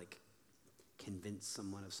trying to convince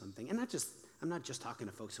someone of something. And I'm not just talking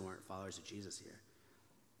to folks who aren't followers of Jesus here.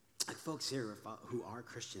 Like folks here who are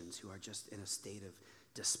Christians, who are just in a state of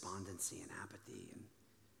despondency and apathy and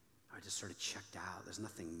are just sort of checked out. There's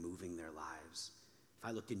nothing moving their lives. If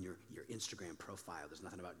I looked in your Instagram profile, there's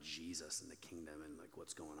nothing about Jesus and the kingdom and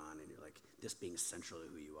what's going on, and you're like, this being central to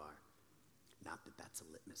who you are. Not that that's a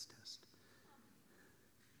litmus test.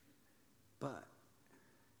 But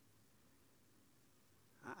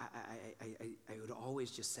I would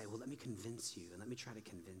always just say, well, let me convince you, and let me try to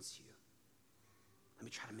convince you. Let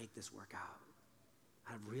me try to make this work out.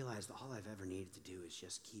 I've realized that all I've ever needed to do is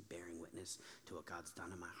just keep bearing witness to what God's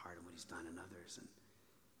done in my heart and what he's done in others. And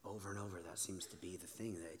over, that seems to be the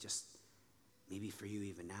thing that maybe for you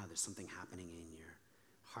even now, there's something happening in your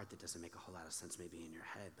heart that doesn't make a whole lot of sense maybe in your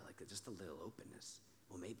head, but just a little openness.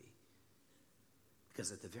 Well, maybe.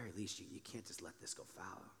 Because at the very least, you can't just let this go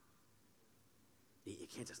fallow. You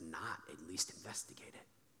can't just not at least investigate it.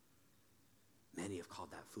 Many have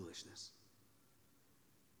called that foolishness.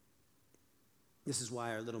 This is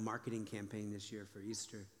why our little marketing campaign this year for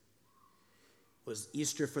Easter was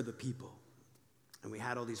Easter for the people. And we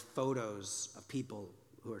had all these photos of people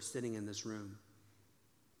who are sitting in this room.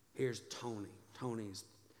 Here's Tony. Tony's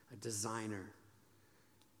a designer,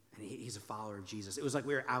 and he's a follower of Jesus. It was like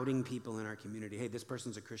we were outing people in our community. Hey, this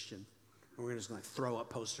person's a Christian. And we're just going to throw up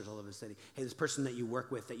posters all over the city. Hey, this person that you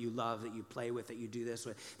work with, that you love, that you play with, that you do this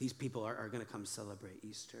with, these people are going to come celebrate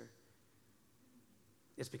Easter.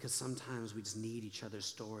 It's because sometimes we just need each other's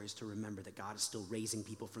stories to remember that God is still raising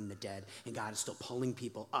people from the dead, and God is still pulling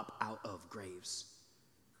people up out of graves.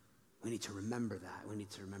 We need to remember that. We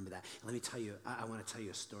need to remember that. And let me tell you, I want to tell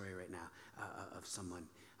you a story right now of someone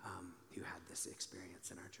who had this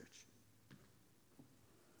experience in our church.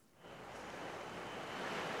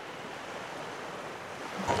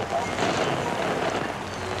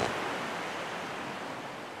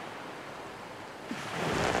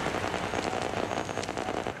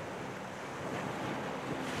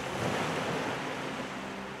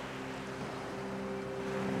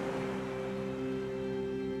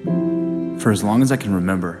 For as long as I can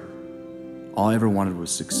remember, all I ever wanted was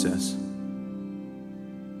success.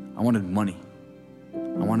 I wanted money.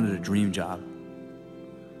 I wanted a dream job.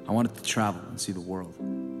 I wanted to travel and see the world.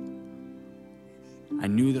 I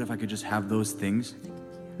knew that if I could just have those things,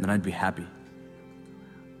 then I'd be happy.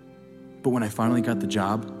 But when I finally got the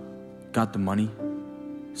job, got the money,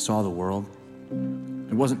 saw the world,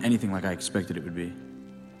 it wasn't anything like I expected it would be.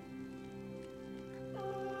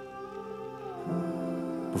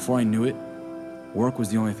 Before I knew it, work was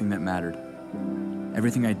the only thing that mattered.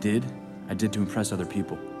 Everything I did I did to impress other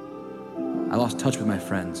people. I lost touch with my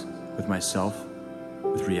friends, with myself,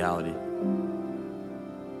 with reality.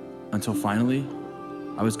 Until finally,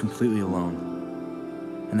 I was completely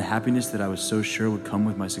alone. And the happiness that I was so sure would come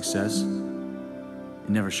with my success, it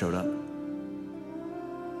never showed up.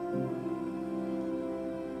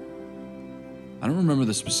 I don't remember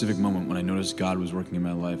the specific moment when I noticed God was working in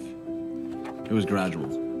my life. It was gradual.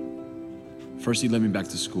 First, he led me back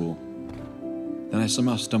to school. Then I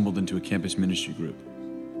somehow stumbled into a campus ministry group.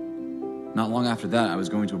 Not long after that, I was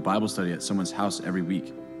going to a Bible study at someone's house every week.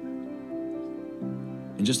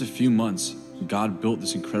 In just a few months, God built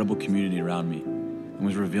this incredible community around me and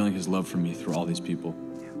was revealing his love for me through all these people.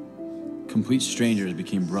 Complete strangers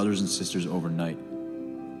became brothers and sisters overnight.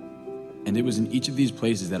 And it was in each of these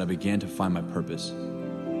places that I began to find my purpose.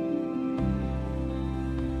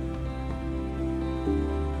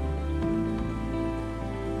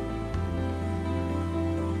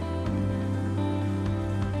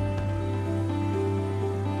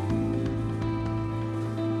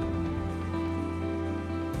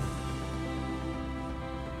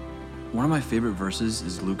 One of my favorite verses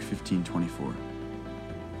is Luke 15:24.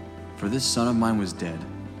 For this son of mine was dead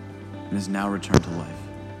and is now returned to life.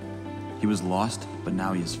 He was lost, but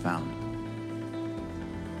now he is found.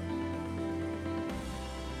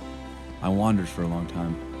 I wandered for a long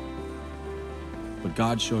time, but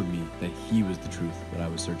God showed me that he was the truth that I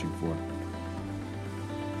was searching for.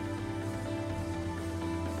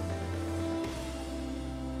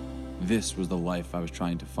 This was the life I was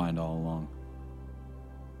trying to find all along.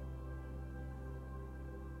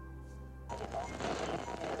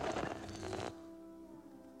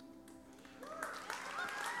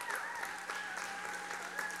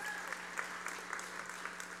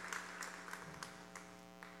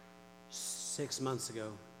 Six months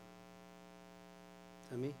ago. Is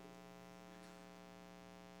that me?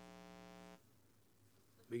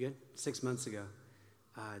 We good? 6 months ago,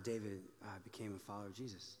 David became a follower of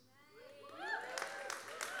Jesus.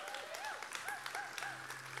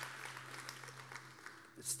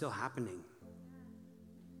 It's still happening.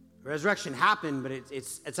 Resurrection happened, but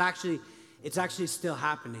it's actually still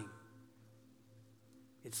happening.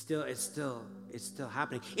 It's still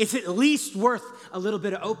happening. It's at least worth a little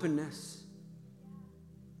bit of openness.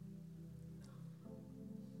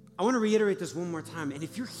 I want to reiterate this one more time. And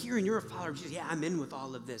if you're here and you're a follower of Jesus, yeah, I'm in with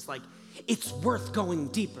all of this. Like, it's worth going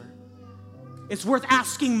deeper. It's worth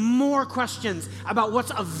asking more questions about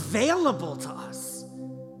what's available to us.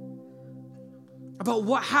 About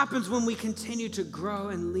what happens when we continue to grow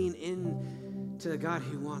and lean in to the God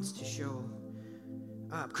who wants to show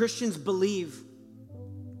up. Christians believe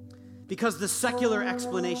because the secular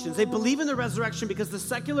explanations, they believe in the resurrection because the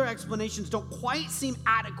secular explanations don't quite seem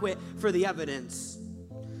adequate for the evidence.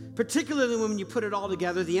 Particularly when you put it all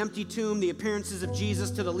together, the empty tomb, the appearances of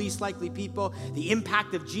Jesus to the least likely people, the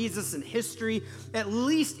impact of Jesus in history, at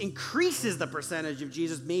least increases the percentage of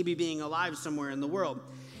Jesus maybe being alive somewhere in the world.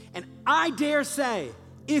 And I dare say,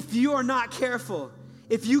 if you're not careful,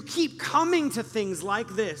 if you keep coming to things like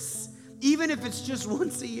this, even if it's just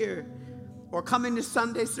once a year, or coming to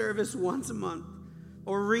Sunday service once a month,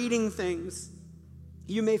 or reading things,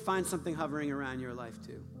 you may find something hovering around your life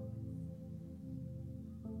too.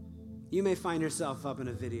 You may find yourself up in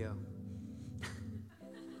a video.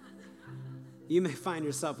 You may find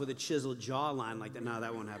yourself with a chiseled jawline like that. No,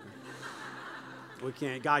 that won't happen. We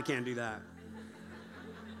can't. God can't do that.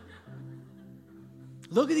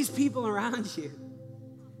 Look at these people around you.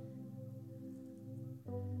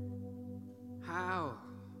 How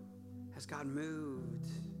has God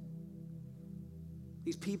moved?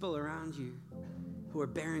 These people around you who are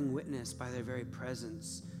bearing witness by their very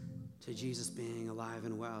presence to Jesus being alive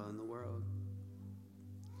and well in the world.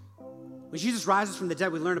 When Jesus rises from the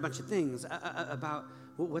dead, we learn a bunch of things about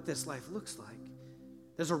what this life looks like.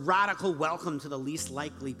 There's a radical welcome to the least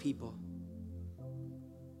likely people.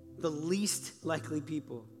 The least likely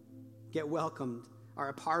people get welcomed, are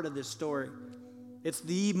a part of this story. It's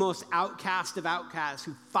the most outcast of outcasts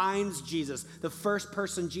who finds Jesus, the first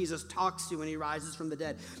person Jesus talks to when he rises from the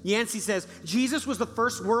dead. Yancey says, Jesus was the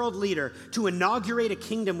first world leader to inaugurate a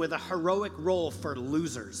kingdom with a heroic role for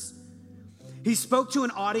losers. He spoke to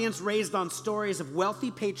an audience raised on stories of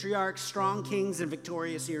wealthy patriarchs, strong kings, and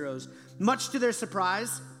victorious heroes. Much to their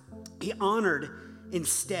surprise, he honored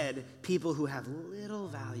instead people who have little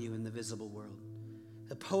value in the visible world.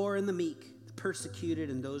 The poor and the meek, persecuted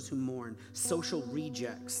and those who mourn, social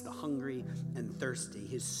rejects, the hungry and thirsty.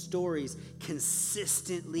 His stories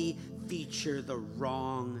consistently feature the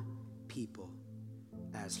wrong people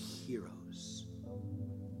as heroes.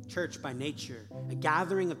 Church by nature, a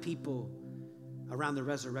gathering of people around the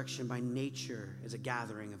resurrection by nature is a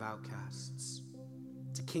gathering of outcasts.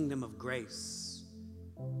 It's a kingdom of grace.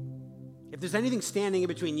 If there's anything standing in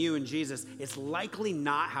between you and Jesus, it's likely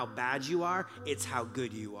not how bad you are, it's how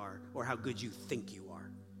good you are or how good you think you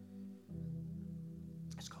are.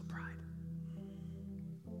 It's called pride.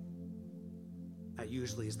 That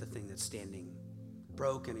usually is the thing that's standing.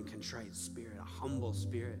 Broken and contrite spirit, a humble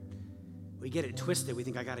spirit. We get it twisted. We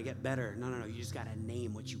think, I got to get better. No. You just got to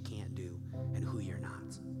name what you can't do and who you're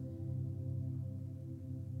not.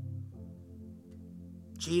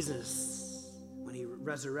 Jesus, when he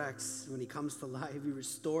resurrects, when he comes to life, he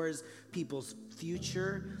restores people's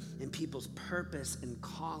future and people's purpose and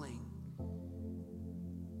calling.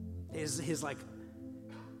 Is like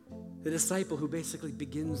the disciple who basically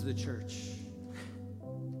begins the church,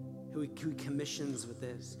 who he commissions with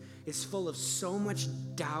this, is full of so much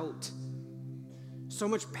doubt, so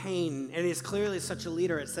much pain, and is clearly such a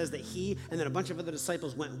leader. It says that he and then a bunch of other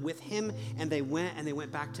disciples went with him, and they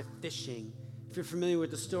went back to fishing. If you're familiar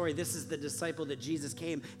with the story, this is the disciple that Jesus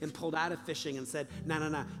came and pulled out of fishing and said,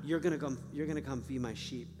 no, you're gonna come feed my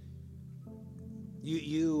sheep.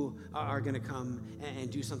 You are going to come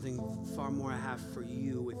and do something far more I have for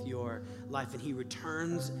you with your life. And he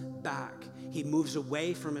returns back. He moves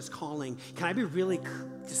away from his calling. Can I be really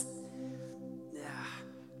just...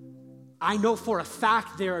 I know for a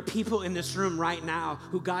fact there are people in this room right now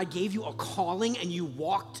who God gave you a calling and you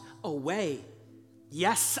walked away.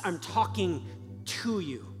 Yes, I'm talking to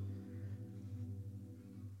you.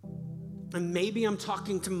 And maybe I'm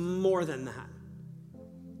talking to more than that.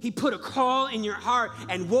 He put a call in your heart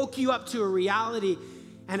and woke you up to a reality,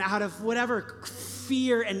 and out of whatever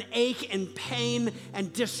fear and ache and pain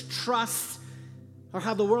and distrust or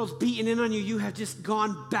how the world's beaten in on you, you have just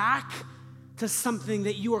gone back to something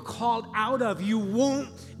that you are called out of. You won't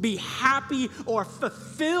be happy or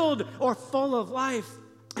fulfilled or full of life.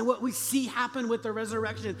 And what we see happen with the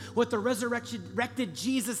resurrection, what the resurrected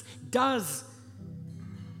Jesus does,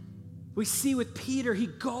 we see with Peter, he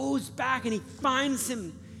goes back and he finds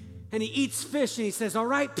him and he eats fish and he says, all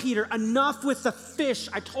right, Peter, enough with the fish.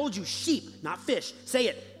 I told you, sheep, not fish. Say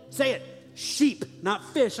it. Sheep, not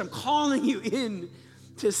fish. I'm calling you in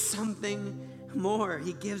to something more.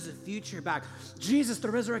 He gives a future back. Jesus, the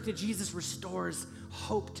resurrected Jesus, restores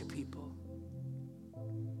hope to people.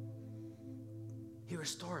 He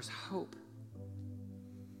restores hope.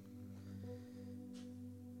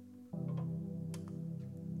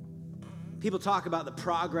 People talk about the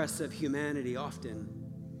progress of humanity often.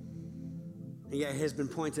 And yet it has been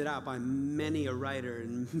pointed out by many a writer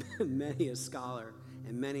and many a scholar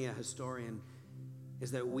and many a historian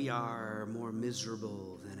is that we are more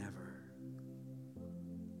miserable than ever.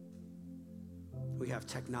 We have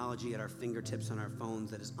technology at our fingertips on our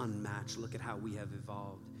phones that is unmatched. Look at how we have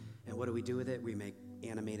evolved. And what do we do with it? We make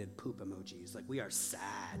animated poop emojis. Like, we are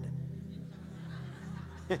sad.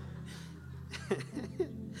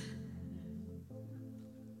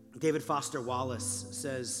 David Foster Wallace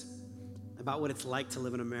says about what it's like to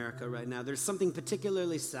live in America right now. There's something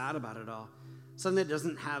particularly sad about it all. Something that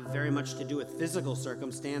doesn't have very much to do with physical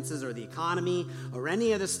circumstances or the economy or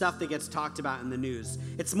any of the stuff that gets talked about in the news.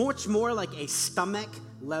 It's much more like a stomach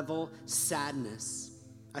level sadness.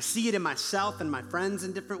 I see it in myself and my friends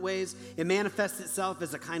in different ways. It manifests itself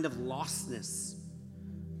as a kind of lostness.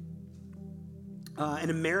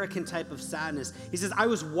 An American type of sadness. He says, I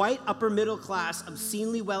was white, upper middle class,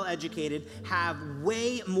 obscenely well educated, have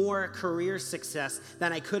way more career success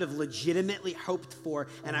than I could have legitimately hoped for,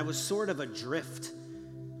 and I was sort of adrift.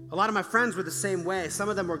 A lot of my friends were the same way. Some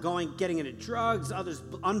of them were getting into drugs, others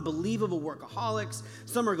unbelievable workaholics.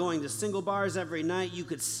 Some are going to single bars every night. You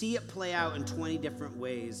could see it play out in 20 different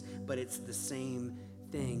ways, but it's the same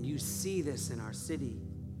thing. You see this in our city.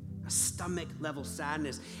 A stomach level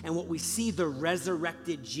sadness. And what we see the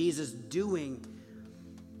resurrected Jesus doing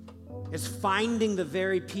is finding the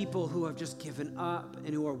very people who have just given up and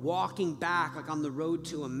who are walking back, like on the road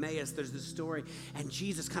to Emmaus. There's this story, and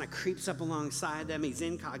Jesus kind of creeps up alongside them. He's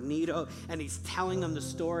incognito, and he's telling them the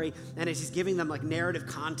story, and as he's giving them like narrative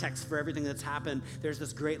context for everything that's happened, there's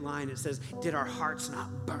this great line. It says, did our hearts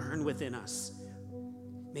not burn within us?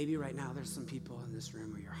 Maybe right now there's some people in this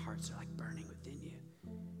room where your hearts are like burning within you.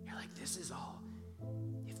 You're like, this is all.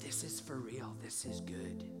 If this is for real, this is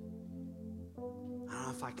good. I don't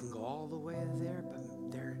know if I can go all the way there,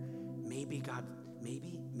 but there, maybe God,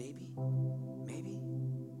 maybe,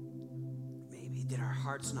 did our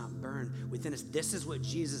hearts not burn within us? This is what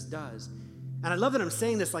Jesus does. And I love that I'm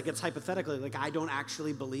saying this like it's hypothetically, like I don't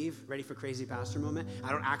actually believe, ready for crazy pastor moment,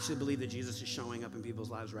 I don't actually believe that Jesus is showing up in people's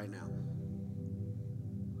lives right now.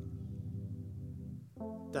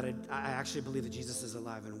 that I actually believe that Jesus is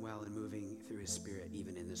alive and well and moving through his Spirit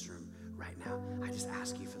even in this room right now. I just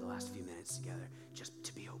ask you for the last few minutes together just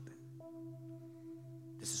to be open.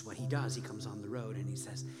 This is what he does. He comes on the road and he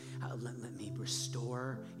says, let me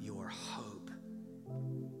restore your hope.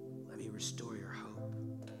 Let me restore your hope.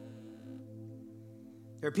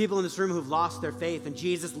 There are people in this room who've lost their faith, and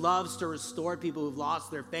Jesus loves to restore people who've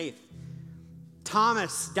lost their faith.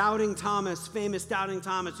 Thomas, doubting Thomas, famous doubting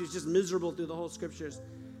Thomas, who's just miserable through the whole scriptures.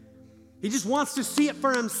 He just wants to see it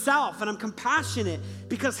for himself, and I'm compassionate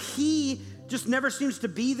because he just never seems to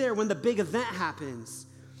be there when the big event happens.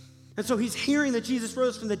 And so he's hearing that Jesus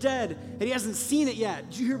rose from the dead, and he hasn't seen it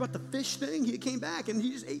yet. Did you hear about the fish thing? He came back, and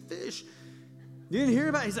he just ate fish. You didn't hear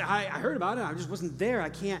about it? He said, I heard about it. I just wasn't there. I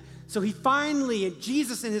can't. So he finally, and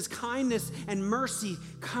Jesus in his kindness and mercy,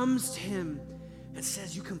 comes to him and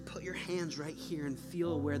says, you can put your hands right here and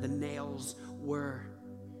feel where the nails were.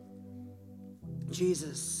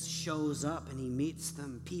 Jesus shows up and he meets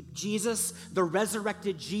them. Jesus, the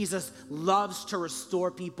resurrected Jesus, loves to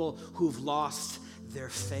restore people who've lost their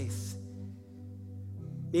faith.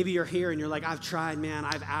 Maybe you're here and you're like, I've tried, man.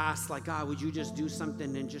 I've asked, like, God, would you just do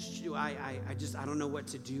something and just do? I don't know what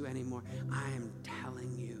to do anymore. I am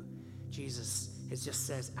telling you, Jesus, it just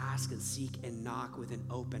says, ask and seek and knock with an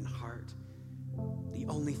open heart. The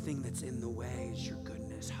only thing that's in the way is your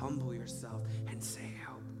goodness. Humble yourself and say,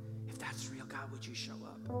 help. If that's real, God, would you show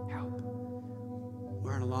up? Help.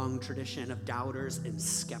 We're in a long tradition of doubters and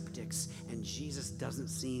skeptics, and Jesus doesn't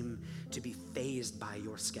seem to be fazed by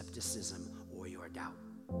your skepticism or your doubt.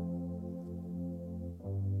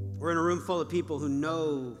 We're in a room full of people who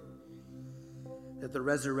know that the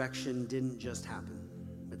resurrection didn't just happen,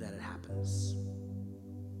 but that it happens.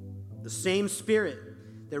 The same Spirit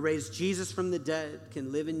that raised Jesus from the dead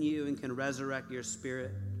can live in you and can resurrect your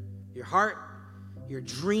spirit, your heart, your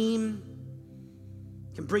dream,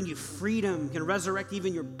 can bring you freedom, can resurrect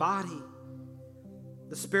even your body.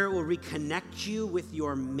 The Spirit will reconnect you with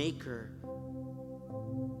your Maker.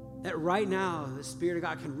 That right now, the Spirit of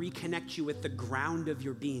God can reconnect you with the ground of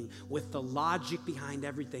your being, with the logic behind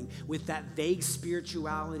everything, with that vague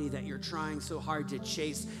spirituality that you're trying so hard to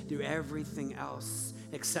chase through everything else,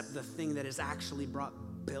 except the thing that has actually brought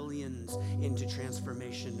billions into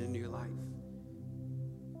transformation in your life.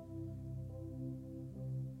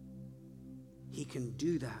 He can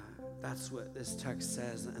do that. That's what this text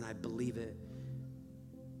says, and I believe it.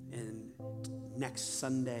 And next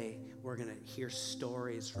Sunday, we're going to hear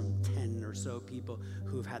stories from 10 or so people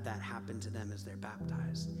who've had that happen to them as they're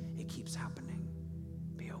baptized. It keeps happening.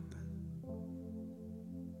 Be open.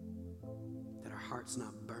 That our hearts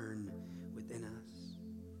not burn within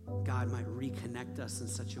us. God might reconnect us in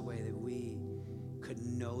such a way that we could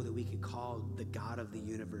know that we could call the God of the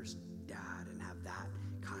universe Dad and have that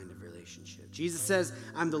kind of relationship. Jesus says,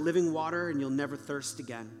 I'm the living water and you'll never thirst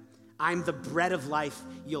again. I'm the bread of life.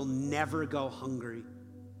 You'll never go hungry.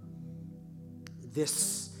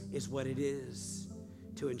 This is what it is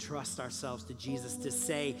to entrust ourselves to Jesus, to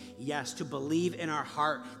say yes, to believe in our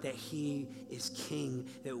heart that he is King,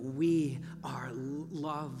 that we are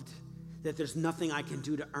loved, that there's nothing I can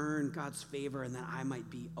do to earn God's favor, and that I might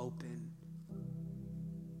be open.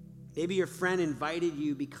 Maybe your friend invited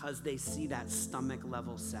you because they see that stomach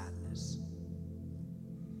level sadness.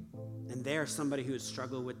 And they're somebody who has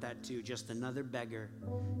struggled with that too, just another beggar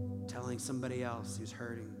telling somebody else who's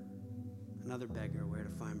hurting, another beggar, where to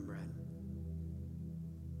find bread.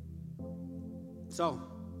 So,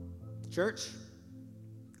 church,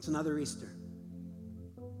 it's another Easter.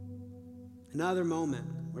 Another moment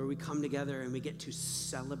where we come together and we get to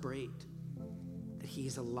celebrate that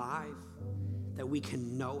he's alive, that we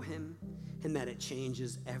can know him, and that it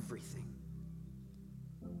changes everything.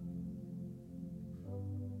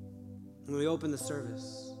 When we opened the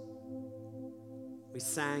service, we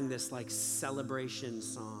sang this like celebration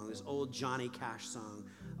song, this old Johnny Cash song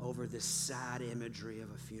over this sad imagery of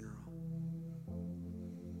a funeral.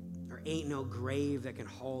 There ain't no grave that can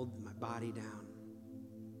hold my body down.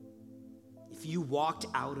 If you walked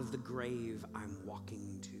out of the grave, I'm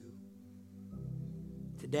walking too.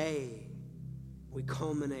 Today, we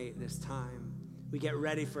culminate this time. We get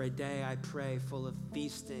ready for a day, I pray, full of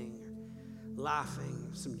feasting, laughing,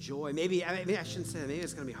 some joy. Maybe I shouldn't say that. Maybe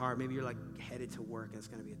it's going to be hard. Maybe you're like headed to work and it's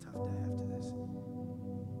going to be a tough day after this.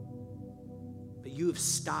 But you have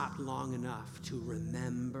stopped long enough to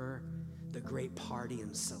remember the great party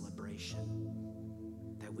and celebration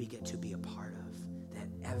that we get to be a part of, that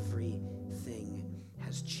everything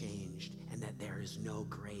has changed and that there is no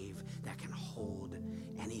grave that can hold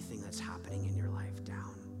anything that's happening in your life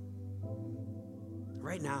down.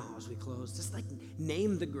 Right now, as we close, just like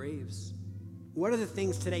name the graves. What are the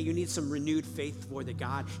things today you need some renewed faith for that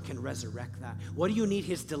God can resurrect that? What do you need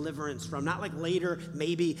his deliverance from? Not like later,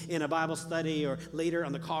 maybe in a Bible study or later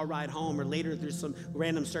on the car ride home or later through some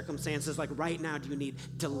random circumstances. Like right now, do you need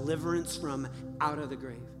deliverance from out of the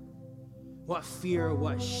grave? What fear,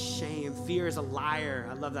 what shame. Fear is a liar.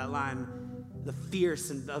 I love that line. The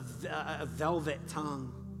fierce and a velvet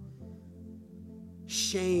tongue.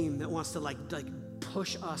 Shame that wants to like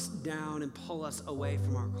push us down and pull us away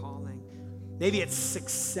from our calling. Maybe it's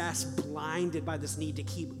success blinded by this need to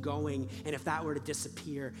keep going. And if that were to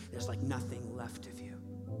disappear, there's like nothing left of you.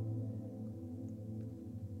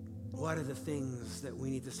 What are the things that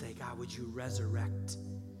we need to say, God, would you resurrect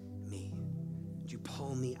me? Would you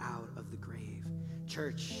pull me out of the grave?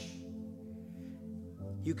 Church,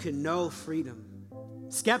 you can know freedom.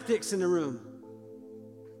 Skeptics in the room.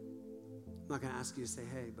 I'm not going to ask you to say,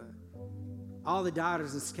 hey, but all the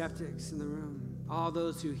doubters and skeptics in the room, all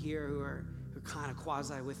those who hear who are kind of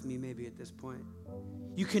quasi with me maybe at this point.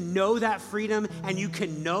 You can know that freedom, and you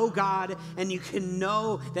can know God, and you can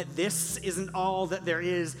know that this isn't all that there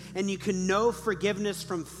is, and you can know forgiveness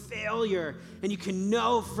from failure, and you can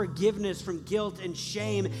know forgiveness from guilt and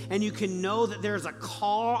shame, and you can know that there's a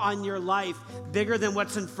call on your life bigger than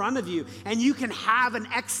what's in front of you, and you can have an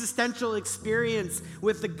existential experience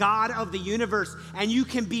with the God of the universe, and you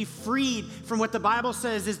can be freed from what the Bible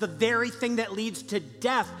says is the very thing that leads to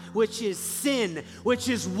death, which is sin, which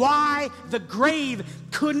is why the grave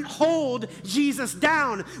couldn't hold Jesus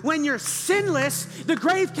down. When you're sinless, the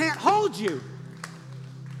grave can't hold you.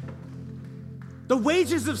 The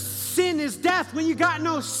wages of sin is death. When you got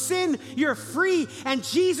no sin, you're free. And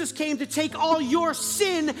Jesus came to take all your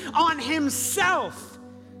sin on himself,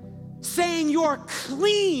 saying you're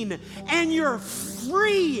clean and you're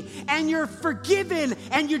free and you're forgiven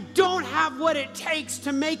and you don't have what it takes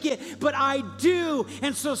to make it, but I do.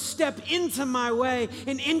 And so step into my way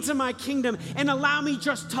and into my kingdom and allow me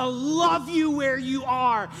just to love you where you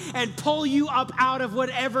are and pull you up out of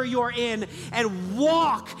whatever you're in and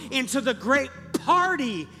walk into the great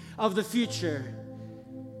party of the future.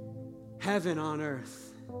 Heaven on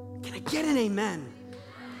earth. Can I get an amen?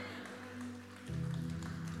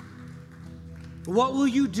 What will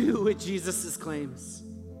you do with Jesus' claims?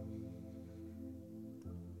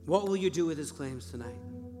 What will you do with his claims tonight?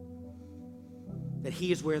 That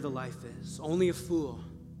he is where the life is. Only a fool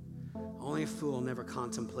never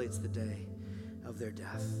contemplates the day of their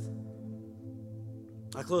death.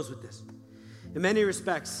 I close with this. In many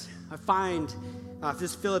respects, I find, this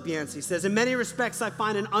is Philip Yancey says, in many respects, I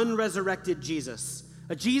find an unresurrected Jesus,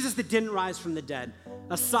 a Jesus that didn't rise from the dead,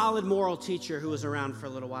 a solid moral teacher who was around for a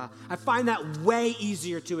little while. I find that way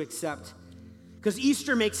easier to accept because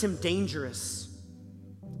Easter makes him dangerous.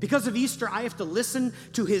 Because of Easter, I have to listen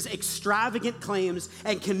to his extravagant claims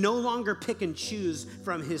and can no longer pick and choose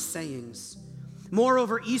from his sayings.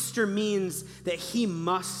 Moreover, Easter means that he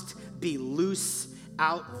must be loose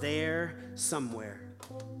out there somewhere.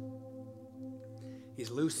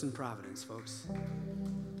 He's loose in Providence, folks.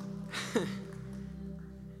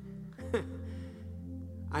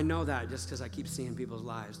 I know that just because I keep seeing people's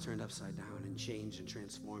lives turned upside down and changed and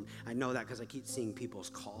transformed. I know that because I keep seeing people's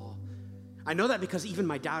call. I know that because even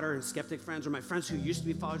my doubter and skeptic friends or my friends who used to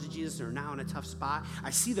be followers of Jesus and are now in a tough spot,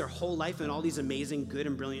 I see their whole life and all these amazing, good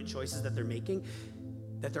and brilliant choices that they're making,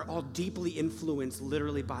 that they're all deeply influenced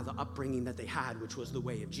literally by the upbringing that they had, which was the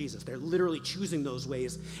way of Jesus. They're literally choosing those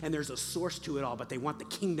ways, and there's a source to it all, but they want the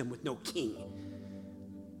kingdom with no king.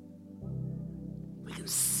 We can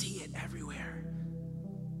see it everywhere.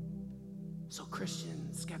 So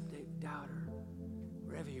Christian, skeptic, doubter,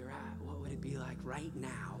 wherever you're at, what would it be like right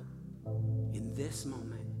now, in this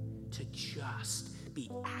moment, to just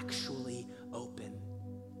be actually open?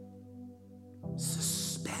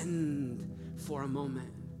 Suspend for a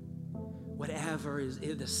moment whatever is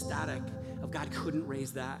the static of God couldn't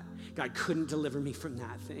raise that. God couldn't deliver me from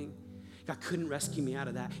that thing. God couldn't rescue me out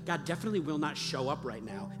of that. God definitely will not show up right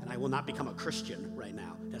now, and I will not become a Christian right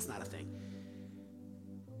now. That's not a thing.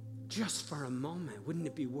 Just for a moment, wouldn't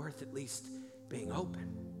it be worth at least being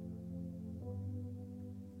open?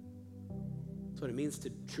 That's what it means to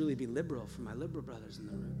truly be liberal for my liberal brothers in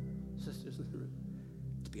the room, sisters in the room,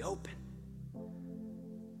 to be open.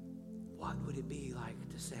 What would it be like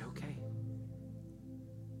to say, okay,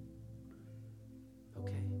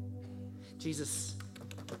 Jesus,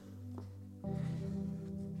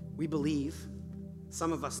 we believe,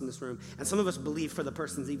 some of us in this room, and some of us believe for the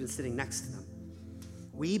persons even sitting next to them.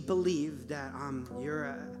 We believe that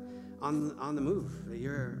you're on the move, that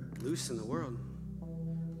you're loose in the world.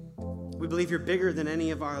 We believe you're bigger than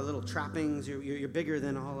any of our little trappings. You're bigger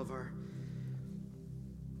than all of our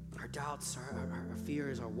doubts, our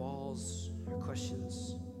fears, our walls, our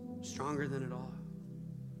questions, stronger than it all.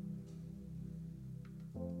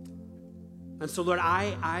 And so, Lord,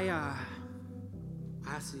 I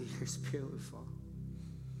ask that your Spirit would fall.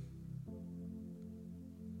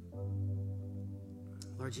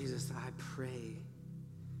 Lord Jesus, I pray.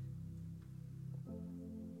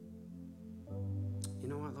 You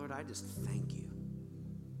know what, Lord? I just thank you.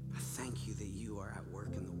 I thank you that you are at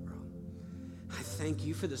work in the world. I thank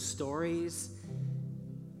you for the stories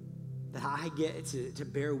that I get to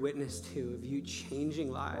bear witness to of you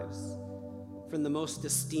changing lives from the most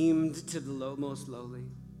esteemed to the most lowly.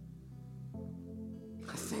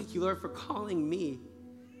 I thank you, Lord, for calling me,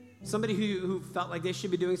 somebody who felt like they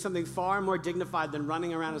should be doing something far more dignified than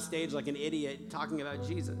running around a stage like an idiot talking about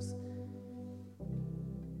Jesus.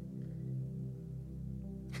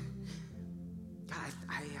 God,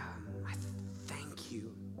 I thank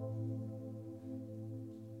you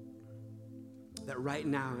that right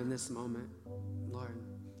now in this moment, Lord,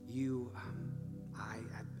 you, I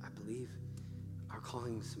believe, are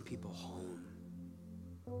calling some people home.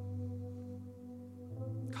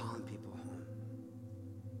 Calling people home.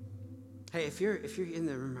 Hey, if you're in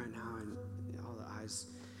the room right now and all the eyes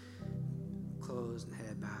closed and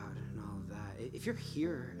head bowed and all of that, if you're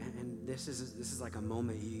here and this is like a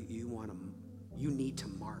moment you need to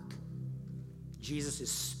mark. Jesus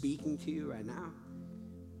is speaking to you right now.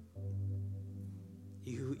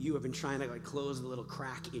 You have been trying to like close the little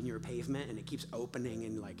crack in your pavement and it keeps opening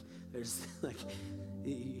and there's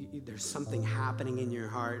something happening in your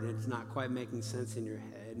heart and it's not quite making sense in your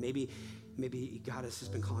head. Maybe God has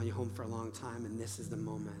just been calling you home for a long time and this is the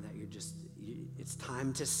moment that it's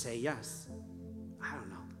time to say yes. I don't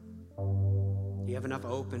know. You have enough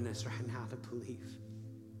openness right now to believe.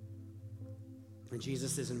 And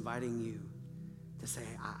Jesus is inviting you to say,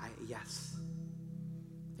 yes.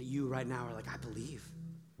 That you right now are like, I believe.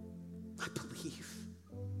 I believe.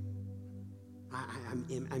 I'm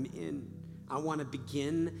in. I want to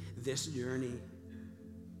begin this journey.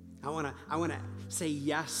 I want to say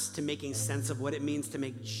yes to making sense of what it means to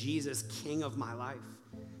make Jesus king of my life,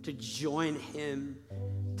 to join him,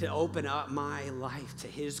 to open up my life to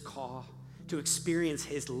his call, to experience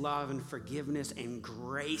his love and forgiveness and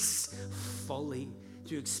grace fully,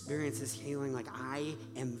 to experience his healing. Like I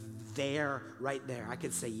am there, right there. I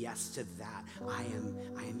could say yes to that. I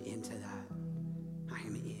am into that. I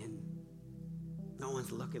am in. No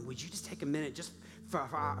one's looking. Would you just take a minute just for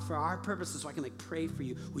our purposes so I can like pray for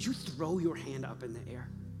you? Would you throw your hand up in the air?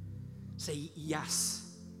 Say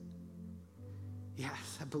yes.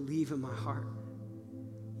 Yes, I believe in my heart.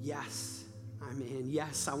 Yes, I'm in.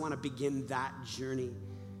 Yes, I want to begin that journey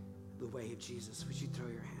the way of Jesus. Would you throw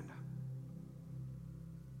your hand up?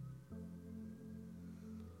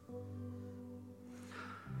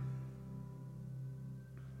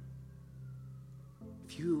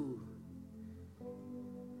 If you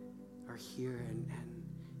are here and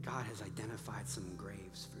God has identified some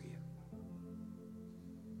graves for you.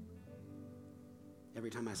 Every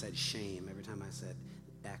time I said shame, every time I said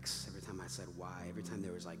X, every time I said Y, every time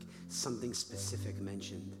there was like something specific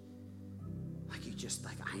mentioned, like you just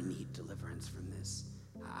like, I need deliverance from this.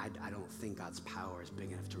 I don't think God's power is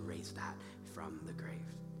big enough to raise that from the grave.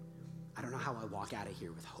 I don't know how I walk out of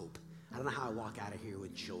here with hope. I don't know how I walk out of here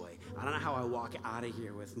with joy. I don't know how I walk out of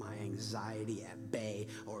here with my anxiety at bay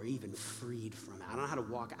or even freed from it. I don't know how to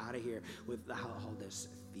walk out of here without all this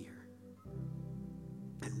fear.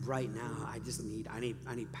 And right now, I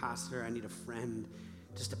need pastor, I need a friend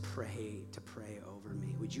just to pray over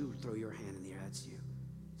me. Would you throw your hand in the air? That's you.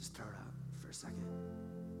 Just throw it up for a second.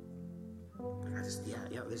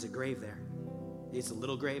 There's a grave there. Maybe it's a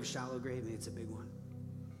little grave, shallow grave, maybe it's a big one.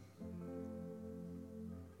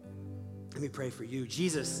 Let me pray for you.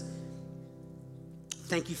 Jesus,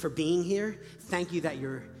 thank you for being here. Thank you that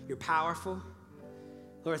you're powerful.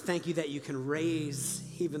 Lord, thank you that you can raise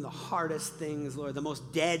even the hardest things, Lord, the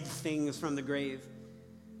most dead things from the grave.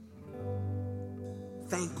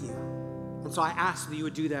 Thank you. And so I ask that you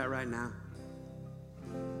would do that right now.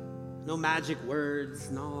 No magic words,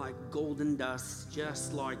 no like golden dust,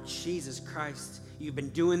 just Lord Jesus Christ, you've been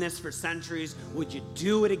doing this for centuries. Would you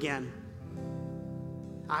do it again?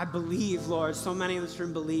 I believe, Lord, so many in this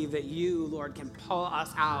room believe that you, Lord, can pull us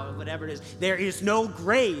out of whatever it is. There is no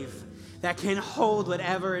grave that can hold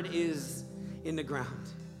whatever it is in the ground.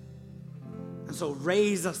 And so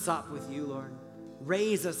raise us up with you, Lord.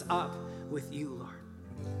 Raise us up with you, Lord.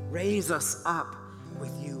 Raise us up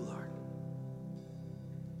with you, Lord.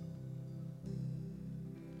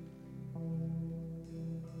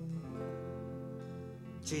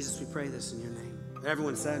 Jesus, we pray this in your name.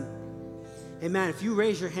 Everyone said, Amen. If you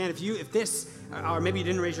raise your hand, if this, or maybe you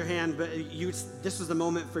didn't raise your hand, but this was the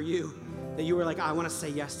moment for you that you were like, I want to say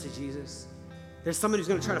yes to Jesus. There's someone who's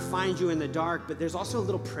going to try to find you in the dark, but there's also a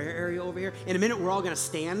little prayer area over here. In a minute, we're all going to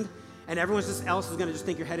stand, and everyone else is going to just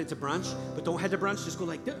think you're headed to brunch, but don't head to brunch. Just go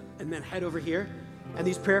like this, and then head over here. And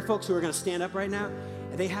these prayer folks who are going to stand up right now,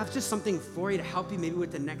 they have just something for you to help you maybe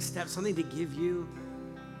with the next step, something to give you.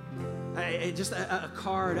 Just a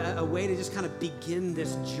card, a way to just kind of begin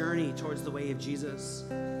this journey towards the way of Jesus.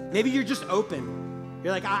 Maybe you're just open.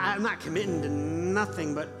 You're like, I'm not committing to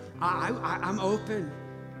nothing, but I'm open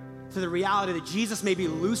to the reality that Jesus may be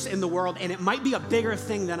loose in the world, and it might be a bigger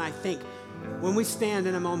thing than I think. When we stand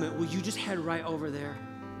in a moment, will you just head right over there?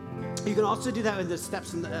 You can also do that with the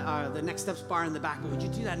steps in the next steps bar in the back, but would you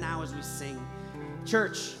do that now as we sing?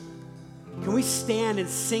 Church, can we stand and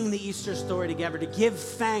sing the Easter story together, to give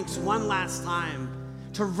thanks one last time,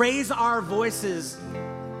 to raise our voices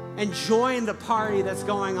and join the party that's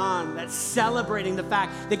going on, that's celebrating the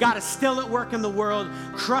fact that God is still at work in the world,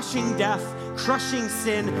 crushing death, crushing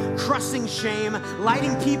sin, crushing shame,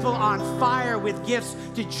 lighting people on fire with gifts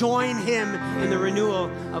to join him in the renewal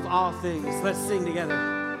of all things. Let's sing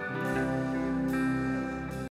together.